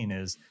I'd seen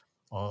is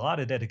a lot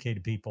of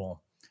dedicated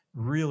people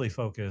really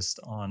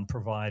focused on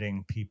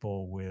providing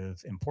people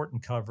with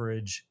important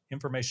coverage,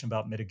 information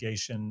about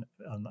mitigation,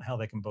 how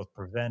they can both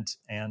prevent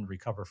and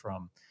recover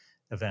from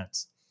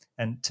events.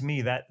 And to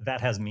me,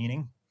 that has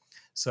meaning.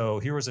 So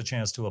here was a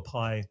chance to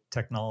apply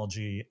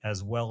technology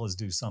as well as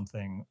do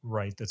something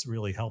right that's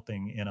really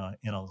helping in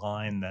a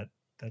line that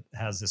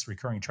has this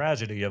recurring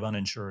tragedy of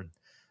uninsured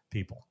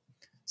people.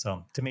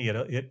 So to me,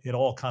 it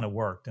all kind of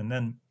worked. And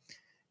then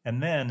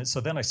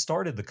I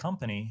started the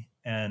company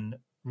and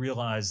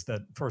realized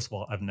that, first of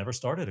all, I've never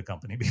started a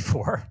company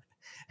before.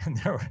 And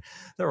there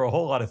were a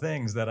whole lot of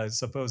things that I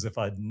suppose if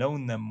I'd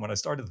known them when I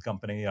started the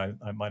company, I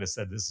might have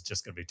said, this is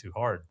just going to be too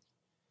hard.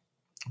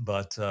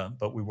 But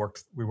we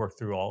worked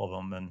through all of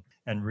them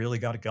and really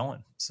got it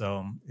going.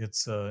 So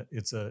it's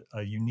a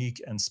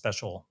unique and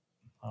special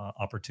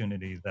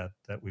opportunity that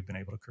we've been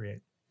able to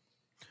create.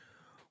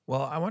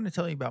 Well, I want to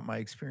tell you about my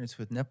experience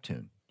with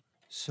Neptune.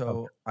 So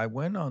okay. I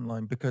went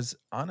online because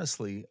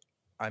honestly,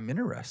 I'm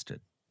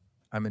interested.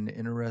 I'm an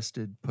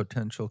interested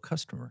potential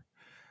customer.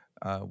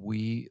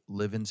 We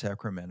live in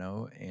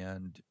Sacramento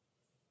and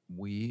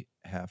we're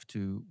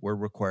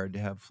required to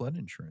have flood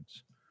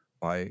insurance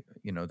by,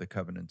 the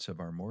covenants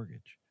of our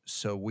mortgage.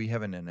 So we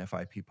have an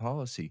NFIP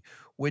policy,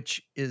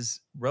 which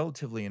is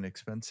relatively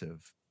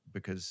inexpensive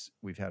because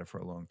we've had it for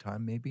a long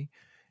time. Maybe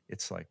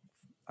it's like,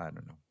 I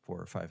don't know, $400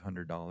 or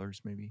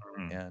 $500 maybe.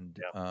 Mm-hmm. And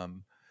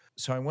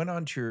so I went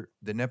on to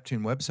the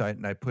Neptune website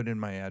and I put in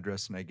my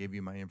address and I gave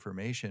you my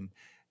information.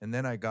 And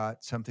then I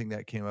got something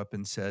that came up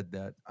and said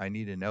that I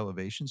need an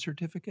elevation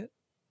certificate.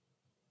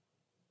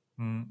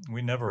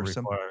 We never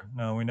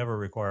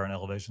require an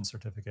elevation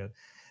certificate.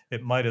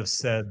 It might have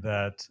said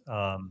that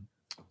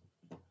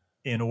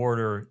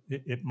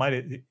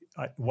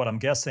what I'm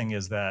guessing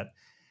is that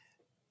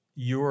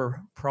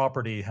your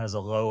property has a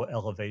low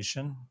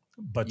elevation,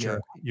 but Yeah.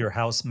 your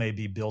house may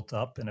be built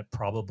up, and it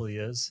probably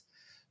is.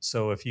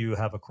 So if you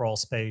have a crawl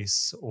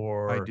space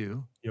I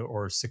do.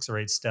 or 6 or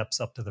 8 steps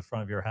up to the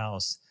front of your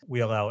house, we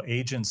allow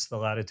agents the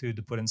latitude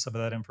to put in some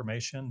of that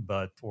information,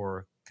 but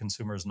for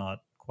consumers,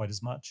 not quite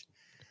as much.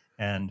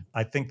 And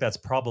I think that's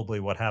probably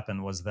what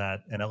happened, was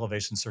that an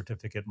elevation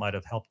certificate might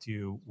have helped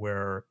you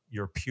where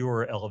your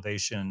pure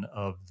elevation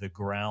of the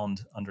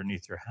ground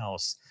underneath your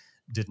house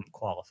didn't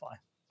qualify.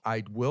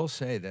 I will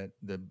say that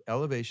the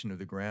elevation of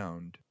the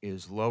ground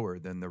is lower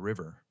than the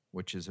river,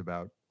 which is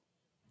about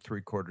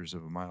 3/4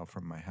 of a mile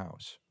from my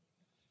house.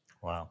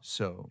 Wow.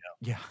 So,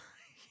 yeah,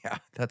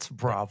 that's a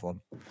problem.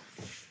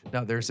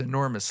 Now, there's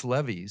enormous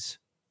levees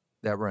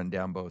that run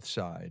down both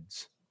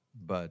sides,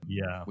 but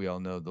Yeah. we all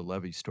know the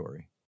levee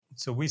story.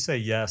 So we say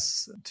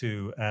yes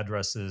to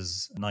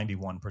addresses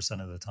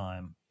 91% of the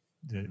time.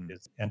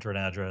 It's enter an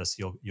address,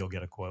 you'll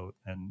get a quote.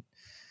 And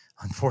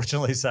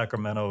unfortunately,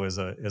 Sacramento is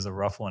a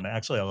rough one.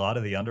 Actually, a lot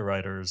of the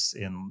underwriters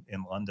in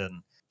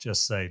London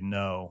just say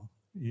no.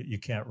 You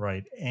can't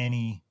write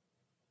any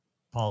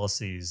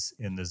policies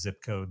in the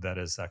zip code that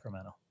is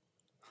Sacramento.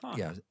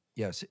 Huh.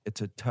 Yes,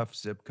 it's a tough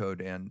zip code,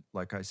 and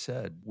like I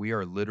said, we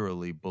are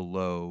literally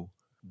below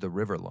the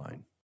river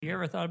line. You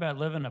ever thought about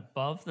living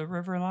above the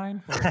river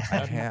line where it I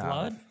doesn't have,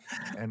 flood?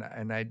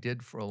 and I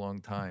did for a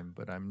long time,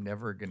 but I'm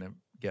never gonna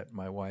get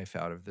my wife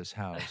out of this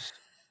house,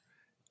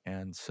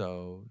 and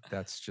so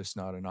that's just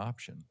not an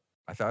option.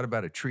 I thought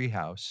about a tree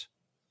house.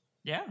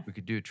 Yeah, We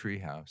could do a tree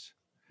house.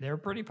 they're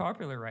pretty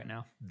popular right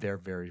now. They're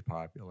very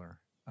popular,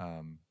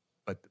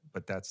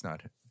 but that's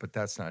not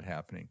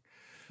happening.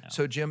 No.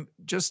 So, Jim,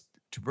 just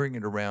to bring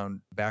it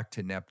around back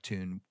to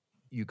Neptune,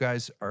 you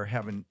guys are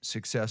having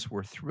success.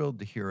 We're thrilled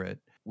to hear it.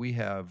 We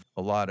have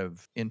a lot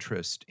of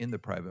interest in the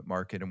private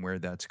market and where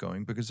that's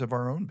going because of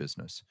our own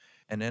business.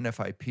 And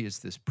NFIP is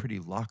this pretty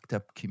locked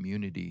up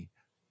community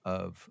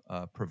of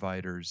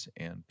providers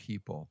and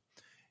people.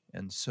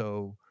 And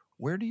so,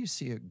 where do you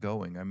see it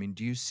going? I mean,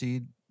 do you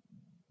see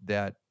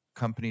that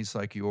companies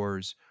like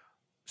yours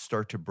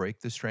start to break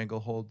the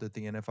stranglehold that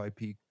the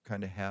NFIP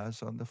kind of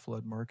has on the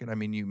flood market? I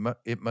mean,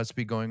 it must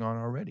be going on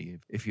already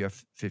if you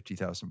have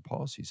 50,000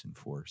 policies in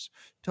force.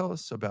 Tell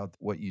us about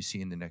what you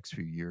see in the next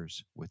few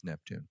years with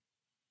Neptune.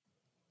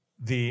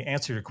 The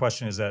answer to your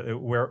question is that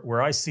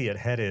where I see it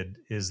headed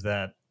is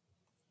that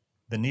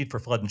the need for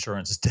flood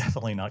insurance is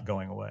definitely not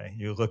going away.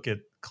 You look at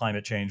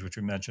climate change, which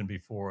we mentioned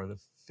before, the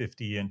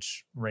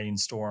 50-inch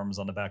rainstorms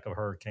on the back of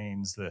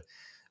hurricanes, the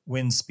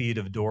wind speed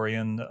of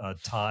Dorian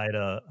tied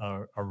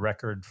a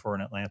record for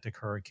an Atlantic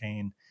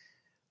hurricane.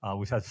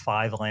 We've had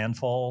 5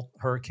 landfall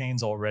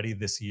hurricanes already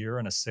this year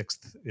and a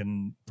 6th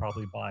in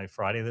probably by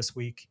Friday this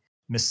week.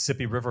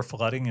 Mississippi River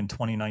flooding in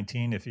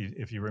 2019,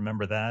 if you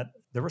remember that,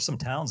 there were some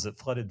towns that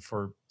flooded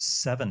for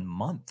 7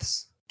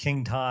 months.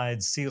 King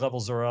tides, sea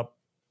levels are up.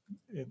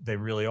 They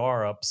really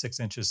are up 6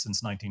 inches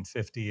since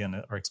 1950 and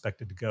are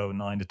expected to go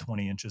 9 to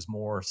 20 inches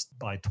more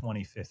by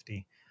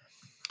 2050.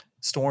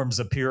 Storms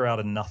appear out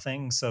of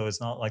nothing, so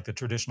it's not like the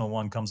traditional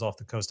one comes off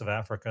the coast of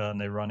Africa and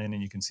they run in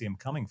and you can see them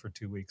coming for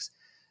 2 weeks.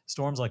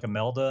 Storms like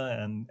Imelda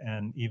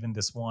and even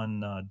this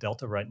one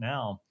Delta right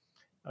now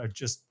are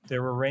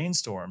there were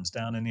rainstorms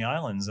down in the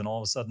islands, and all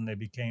of a sudden they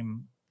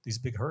became these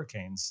big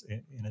hurricanes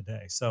in a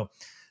day. So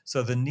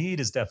the need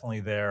is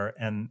definitely there,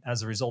 and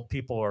as a result,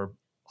 people are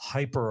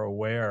hyper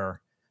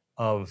aware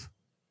of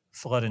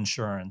flood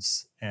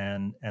insurance,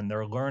 and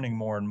they're learning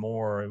more and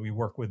more. We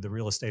work with the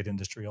real estate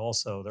industry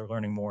also. They're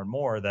learning more and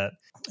more that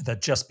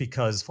just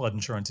because flood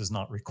insurance is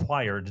not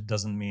required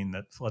doesn't mean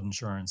that flood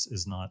insurance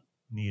is not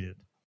needed.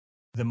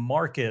 The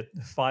market,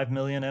 5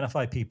 million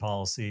NFIP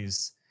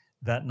policies,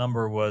 that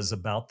number was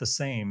about the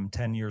same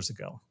 10 years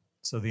ago.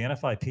 So the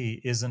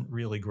NFIP isn't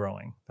really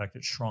growing. In fact,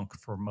 it shrunk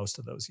for most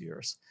of those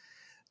years.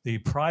 The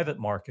private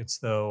markets,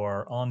 though,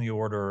 are on the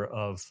order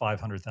of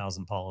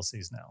 500,000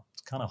 policies now.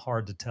 It's kind of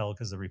hard to tell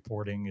because the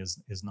reporting is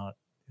not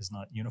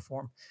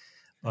uniform,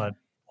 but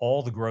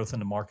all the growth in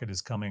the market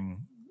is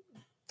coming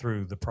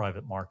through the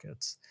private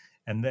markets.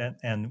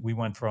 And we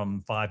went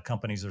from 5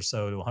 companies or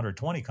so to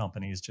 120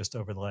 companies just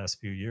over the last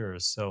few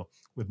years. So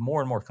with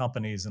more and more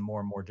companies and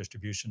more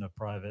distribution of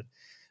private,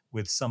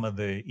 with some of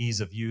the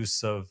ease of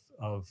use of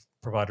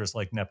providers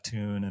like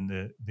Neptune and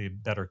the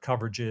better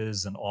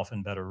coverages and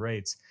often better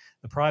rates,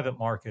 the private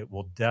market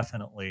will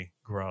definitely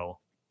grow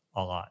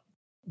a lot.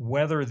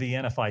 Whether the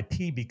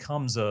NFIP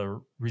becomes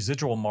a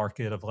residual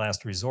market of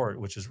last resort,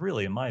 which is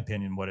really, in my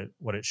opinion, what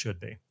it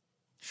should be.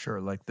 Sure,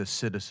 like the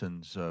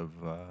citizens of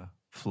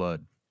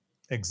flood.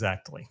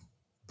 Exactly.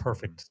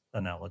 Perfect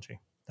analogy.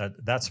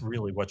 That's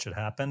really what should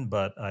happen,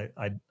 but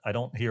I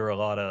don't hear a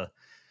lot of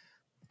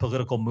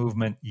political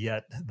movement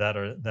yet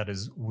that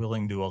is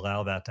willing to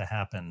allow that to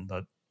happen.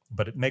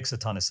 But it makes a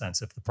ton of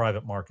sense. If the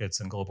private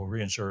markets and global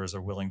reinsurers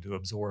are willing to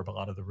absorb a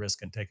lot of the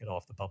risk and take it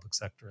off the public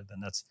sector,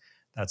 then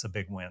that's a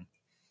big win.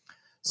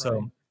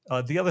 So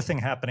the other thing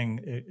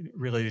happening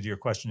related to your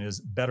question is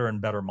better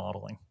and better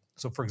modeling.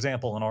 So for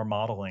example, in our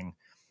modeling,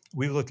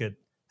 we look at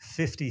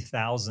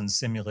 50,000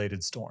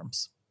 simulated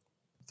storms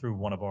through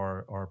one of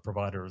our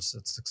providers.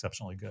 It's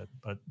exceptionally good,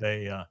 but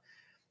they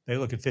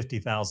look at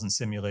 50,000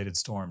 simulated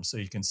storms, so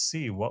you can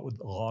see what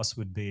the loss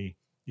would be.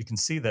 You can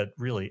see that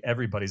really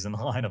everybody's in the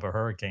line of a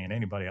hurricane.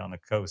 Anybody on the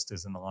coast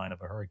is in the line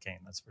of a hurricane,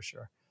 that's for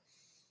sure.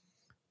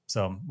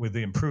 So with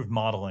the improved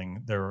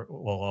modeling, there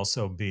will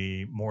also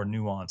be more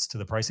nuance to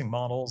the pricing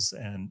models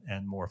and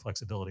more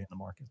flexibility in the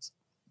markets.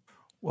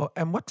 Well,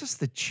 and what does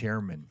the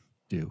chairman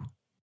do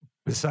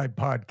beside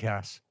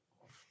podcasts?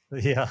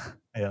 Yeah,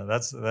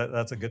 that's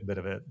a good bit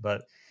of it.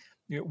 But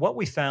what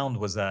we found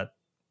was that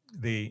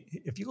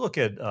if you look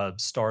at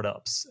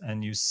startups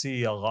and you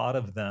see a lot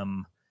of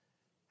them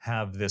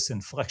have this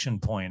inflection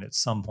point at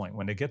some point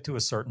when they get to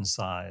a certain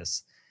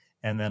size,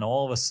 and then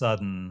all of a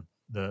sudden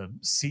the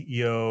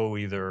CEO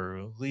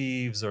either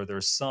leaves or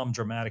there's some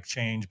dramatic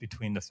change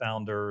between the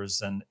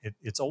founders, and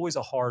it's always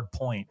a hard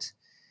point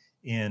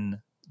in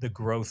the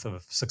growth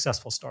of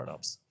successful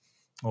startups.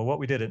 Well, what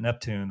we did at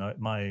Neptune,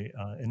 my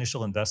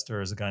initial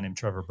investor is a guy named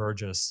Trevor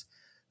Burgess,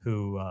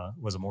 who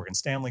was a Morgan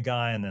Stanley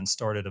guy and then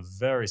started a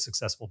very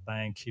successful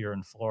bank here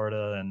in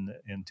Florida and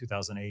in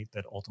 2008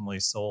 that ultimately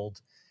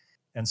sold.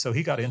 And so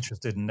he got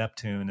interested in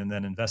Neptune and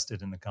then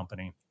invested in the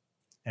company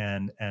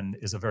and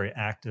is a very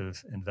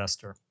active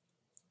investor.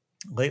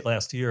 Late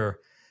last year,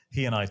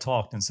 he and I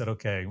talked and said,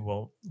 okay,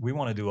 well, we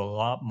want to do a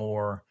lot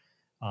more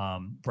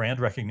brand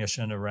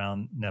recognition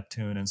around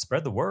Neptune and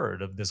spread the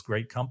word of this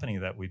great company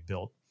that we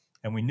built.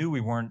 And we knew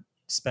we weren't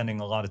spending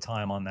a lot of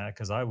time on that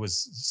because I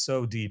was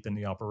so deep in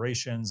the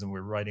operations, and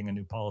we're writing a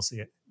new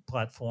policy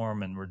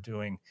platform, and we're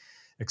doing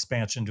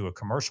expansion to a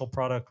commercial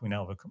product. We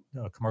now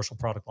have a commercial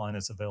product line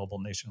that's available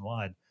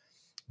nationwide.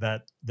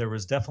 That there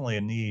was definitely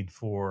a need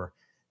for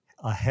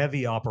a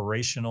heavy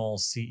operational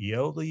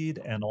CEO lead,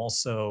 and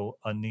also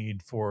a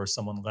need for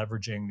someone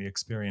leveraging the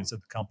experience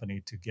of the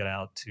company to get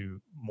out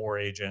to more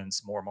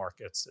agents, more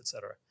markets, et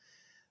cetera.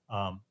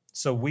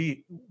 So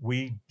we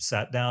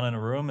sat down in a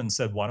room and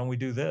said, why don't we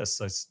do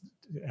this? I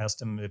asked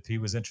him if he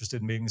was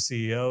interested in being the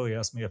CEO. He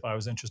asked me if I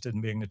was interested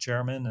in being the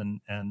chairman.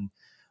 And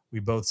we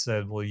both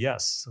said, well,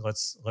 yes,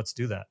 let's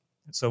do that.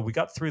 So we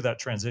got through that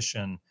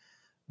transition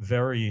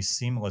very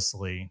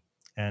seamlessly.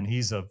 And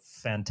he's a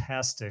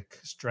fantastic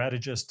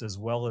strategist as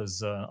well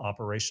as an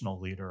operational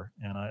leader.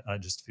 And I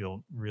just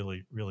feel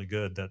really, really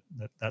good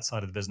that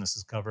side of the business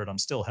is covered. I'm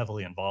still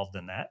heavily involved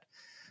in that,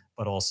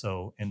 but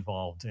also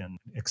involved in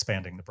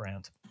expanding the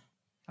brand.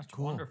 That's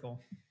cool. Wonderful.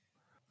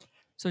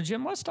 So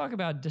Jim, let's talk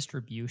about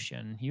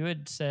distribution. You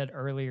had said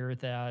earlier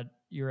that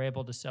you're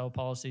able to sell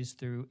policies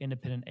through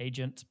independent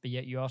agents, but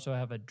yet you also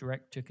have a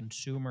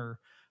direct-to-consumer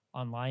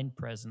online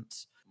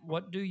presence.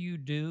 What do you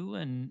do,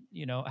 and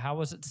how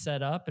was it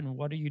set up, and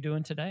what are you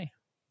doing today?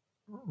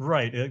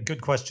 Right,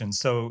 good question.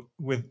 So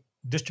with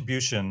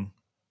distribution,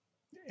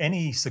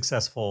 any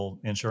successful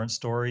insurance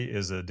story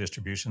is a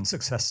distribution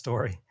success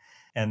story.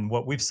 And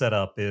what we've set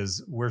up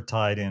is we're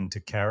tied into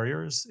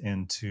carriers,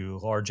 into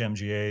large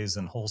MGAs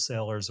and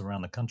wholesalers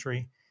around the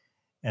country,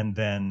 and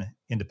then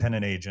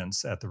independent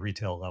agents at the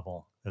retail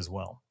level as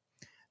well.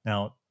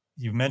 Now,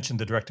 you mentioned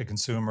the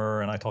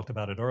direct-to-consumer, and I talked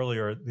about it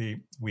earlier.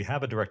 We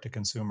have a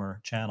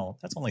direct-to-consumer channel.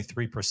 That's only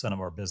 3%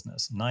 of our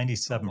business.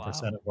 97%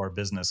 of our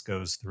business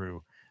goes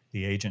through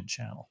the agent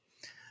channel.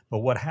 But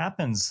what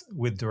happens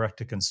with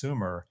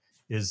direct-to-consumer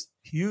is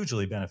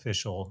hugely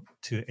beneficial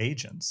to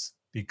agents,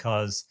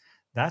 because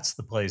that's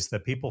the place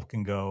that people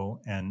can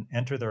go and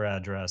enter their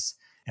address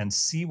and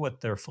see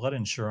what their flood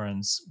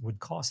insurance would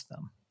cost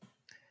them.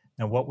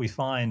 Now, what we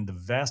find the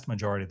vast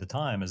majority of the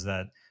time is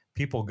that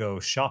people go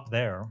shop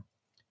there,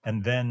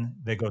 and then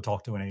they go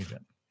talk to an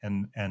agent.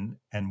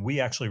 And we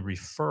actually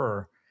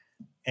refer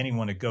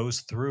anyone that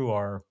goes through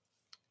our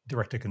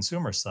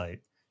direct-to-consumer site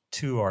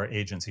to our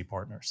agency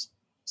partners.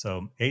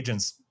 So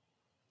agents,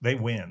 they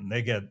win.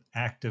 They get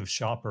active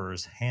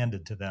shoppers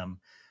handed to them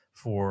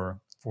for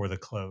the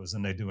close,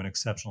 and they do an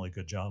exceptionally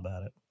good job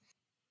at it.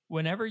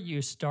 Whenever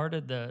you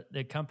started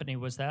the company,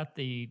 was that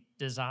the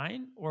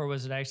design, or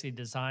was it actually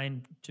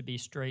designed to be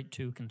straight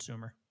to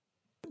consumer?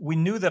 We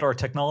knew that our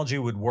technology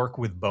would work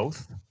with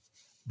both,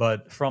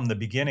 but from the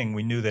beginning,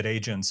 we knew that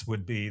agents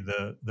would be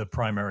the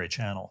primary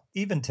channel.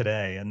 Even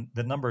today, and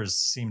the numbers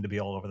seem to be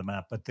all over the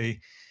map, but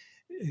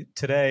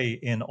today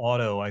in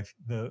auto,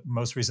 the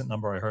most recent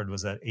number I heard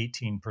was that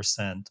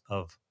 18%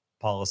 of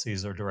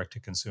policies are direct to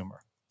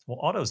consumer. Well,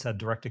 auto's had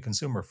direct to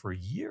consumer for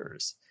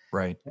years.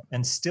 Right.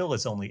 And still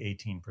it's only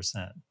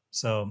 18%.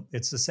 So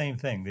it's the same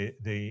thing.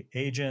 The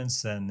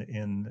agents, and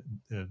in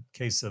the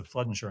case of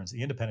flood insurance,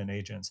 the independent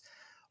agents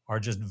are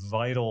just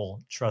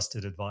vital,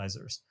 trusted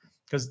advisors,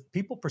 because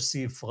people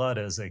perceive flood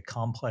as a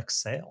complex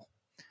sale.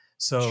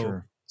 So,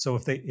 Sure. So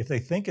if they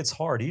think it's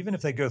hard, even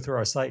if they go through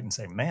our site and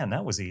say, man,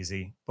 that was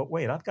easy, but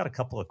wait, I've got a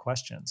couple of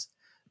questions.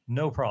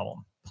 No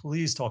problem.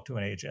 Please talk to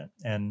an agent.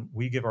 And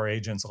we give our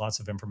agents lots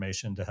of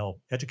information to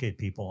help educate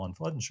people on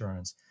flood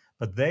insurance.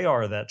 But they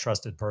are that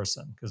trusted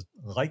person, because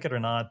like it or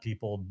not,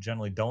 people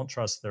generally don't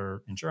trust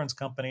their insurance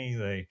company.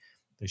 They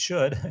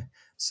should.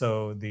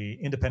 So the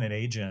independent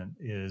agent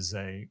is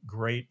a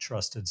great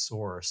trusted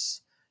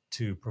source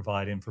to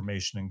provide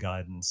information and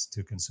guidance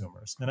to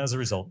consumers. And as a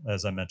result,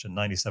 as I mentioned,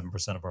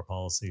 97% of our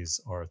policies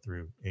are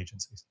through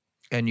agencies.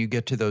 And you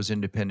get to those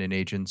independent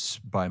agents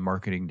by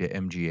marketing to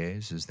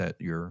MGAs? Is that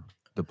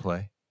the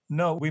play?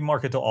 No, we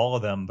market to all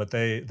of them, but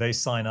they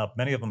sign up.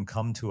 Many of them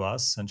come to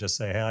us and just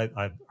say, hey,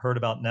 I've heard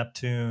about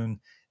Neptune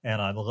and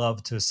I'd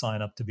love to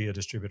sign up to be a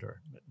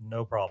distributor.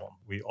 No problem.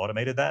 We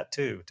automated that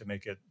too to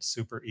make it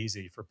super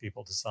easy for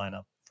people to sign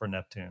up for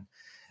Neptune.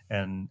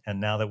 And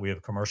now that we have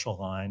a commercial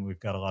line, we've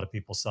got a lot of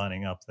people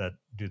signing up that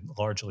do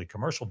largely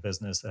commercial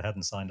business that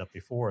hadn't signed up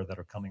before that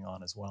are coming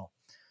on as well.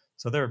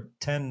 So there are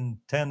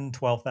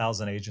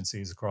 12,000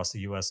 agencies across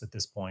the U.S. at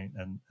this point,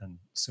 and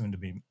soon to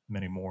be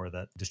many more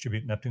that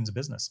distribute Neptune's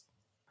business.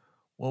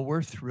 Well,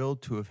 we're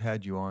thrilled to have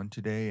had you on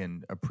today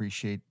and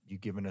appreciate you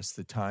giving us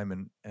the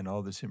time and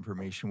all this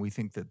information. We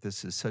think that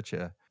this is such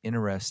an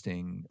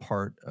interesting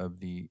part of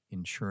the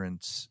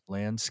insurance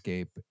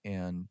landscape,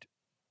 and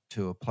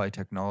to apply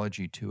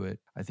technology to it,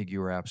 I think you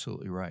were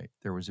absolutely right.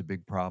 There was a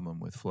big problem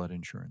with flood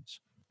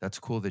insurance. That's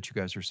cool that you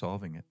guys are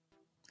solving it.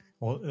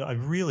 Well, I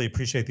really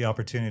appreciate the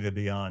opportunity to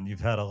be on. You've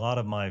had a lot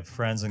of my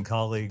friends and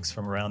colleagues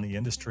from around the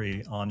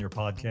industry on your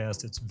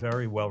podcast. It's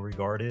very well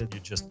regarded. You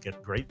just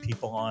get great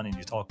people on and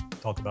you talk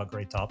about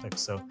great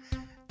topics. So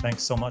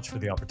thanks so much for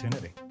the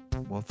opportunity.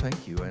 Well,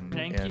 thank you. And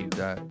Thank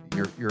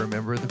you. You're a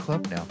member of the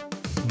club now.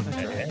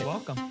 That's right. You're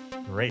welcome.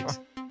 Great.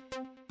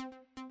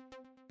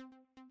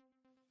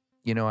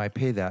 You know, I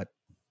pay that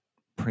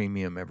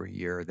premium every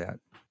year, that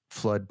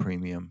flood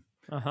premium.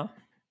 Uh-huh.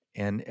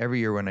 And every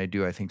year when I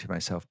do, I think to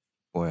myself,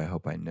 boy, I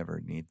hope I never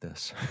need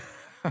this.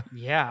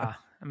 Yeah.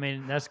 I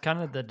mean, that's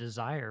kind of the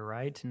desire,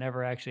 right? To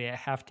never actually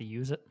have to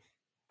use it.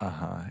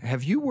 Uh-huh.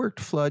 Have you worked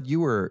flood? You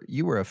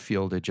were a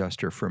field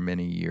adjuster for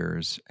many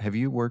years. Have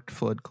you worked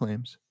flood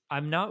claims?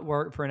 I've not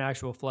worked for an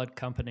actual flood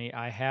company.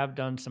 I have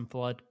done some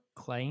flood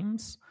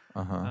claims,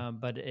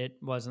 but it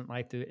wasn't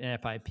like through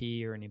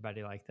NFIP or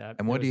anybody like that.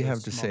 And what It do you was a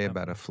have to small say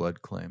company. about a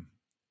flood claim?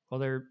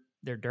 Well,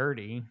 they're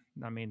dirty.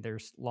 I mean,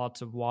 there's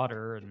lots of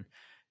water and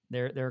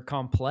they're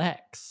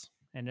complex,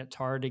 and it's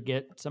hard to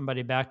get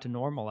somebody back to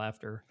normal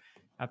after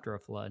a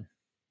flood.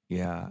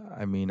 Yeah,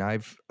 I mean,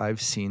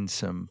 I've seen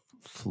some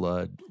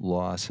flood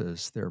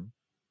losses. They're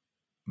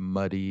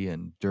muddy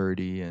and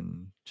dirty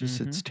and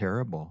just it's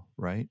terrible,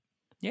 right?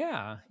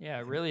 Yeah,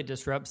 it really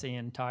disrupts the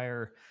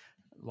entire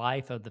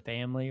life of the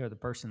family or the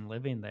person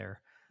living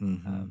there.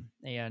 Mm-hmm.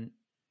 And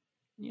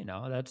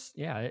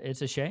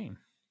it's a shame.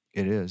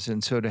 It is.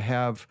 And so to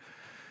have,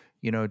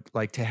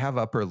 to have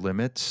upper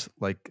limits,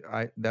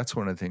 that's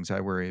one of the things I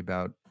worry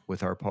about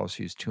with our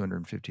policy is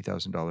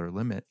 $250,000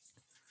 limit.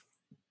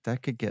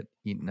 That could get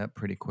eaten up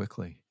pretty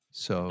quickly.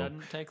 So It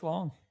doesn't take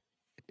long.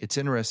 It's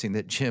interesting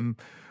that Jim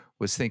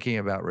was thinking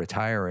about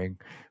retiring,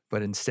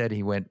 but instead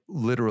he went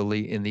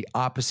literally in the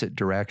opposite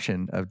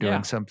direction of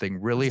doing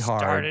something really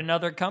hard. Start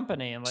another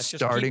company and let's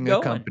just keep starting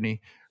going. a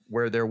company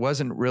where there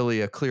wasn't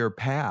really a clear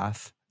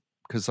path,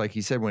 because like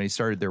he said, when he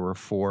started, there were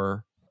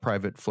 4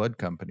 private flood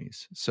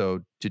companies.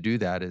 So to do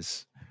that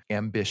is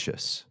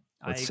ambitious.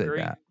 Let's say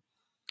that.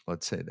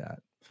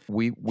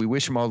 We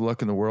wish him all the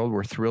luck in the world.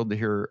 We're thrilled to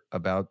hear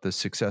about the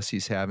success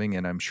he's having,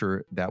 and I'm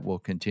sure that will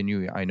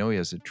continue. I know he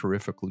has a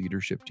terrific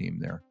leadership team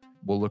there.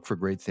 We'll look for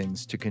great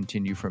things to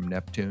continue from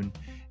Neptune.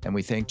 And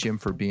we thank Jim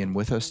for being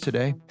with us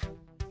today.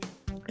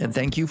 And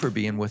thank you for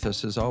being with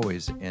us as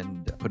always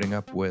and putting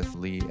up with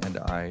Lee and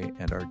I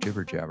and our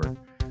jibber jabber.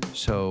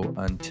 So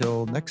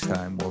until next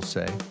time, we'll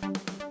say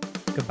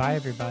Goodbye,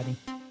 everybody.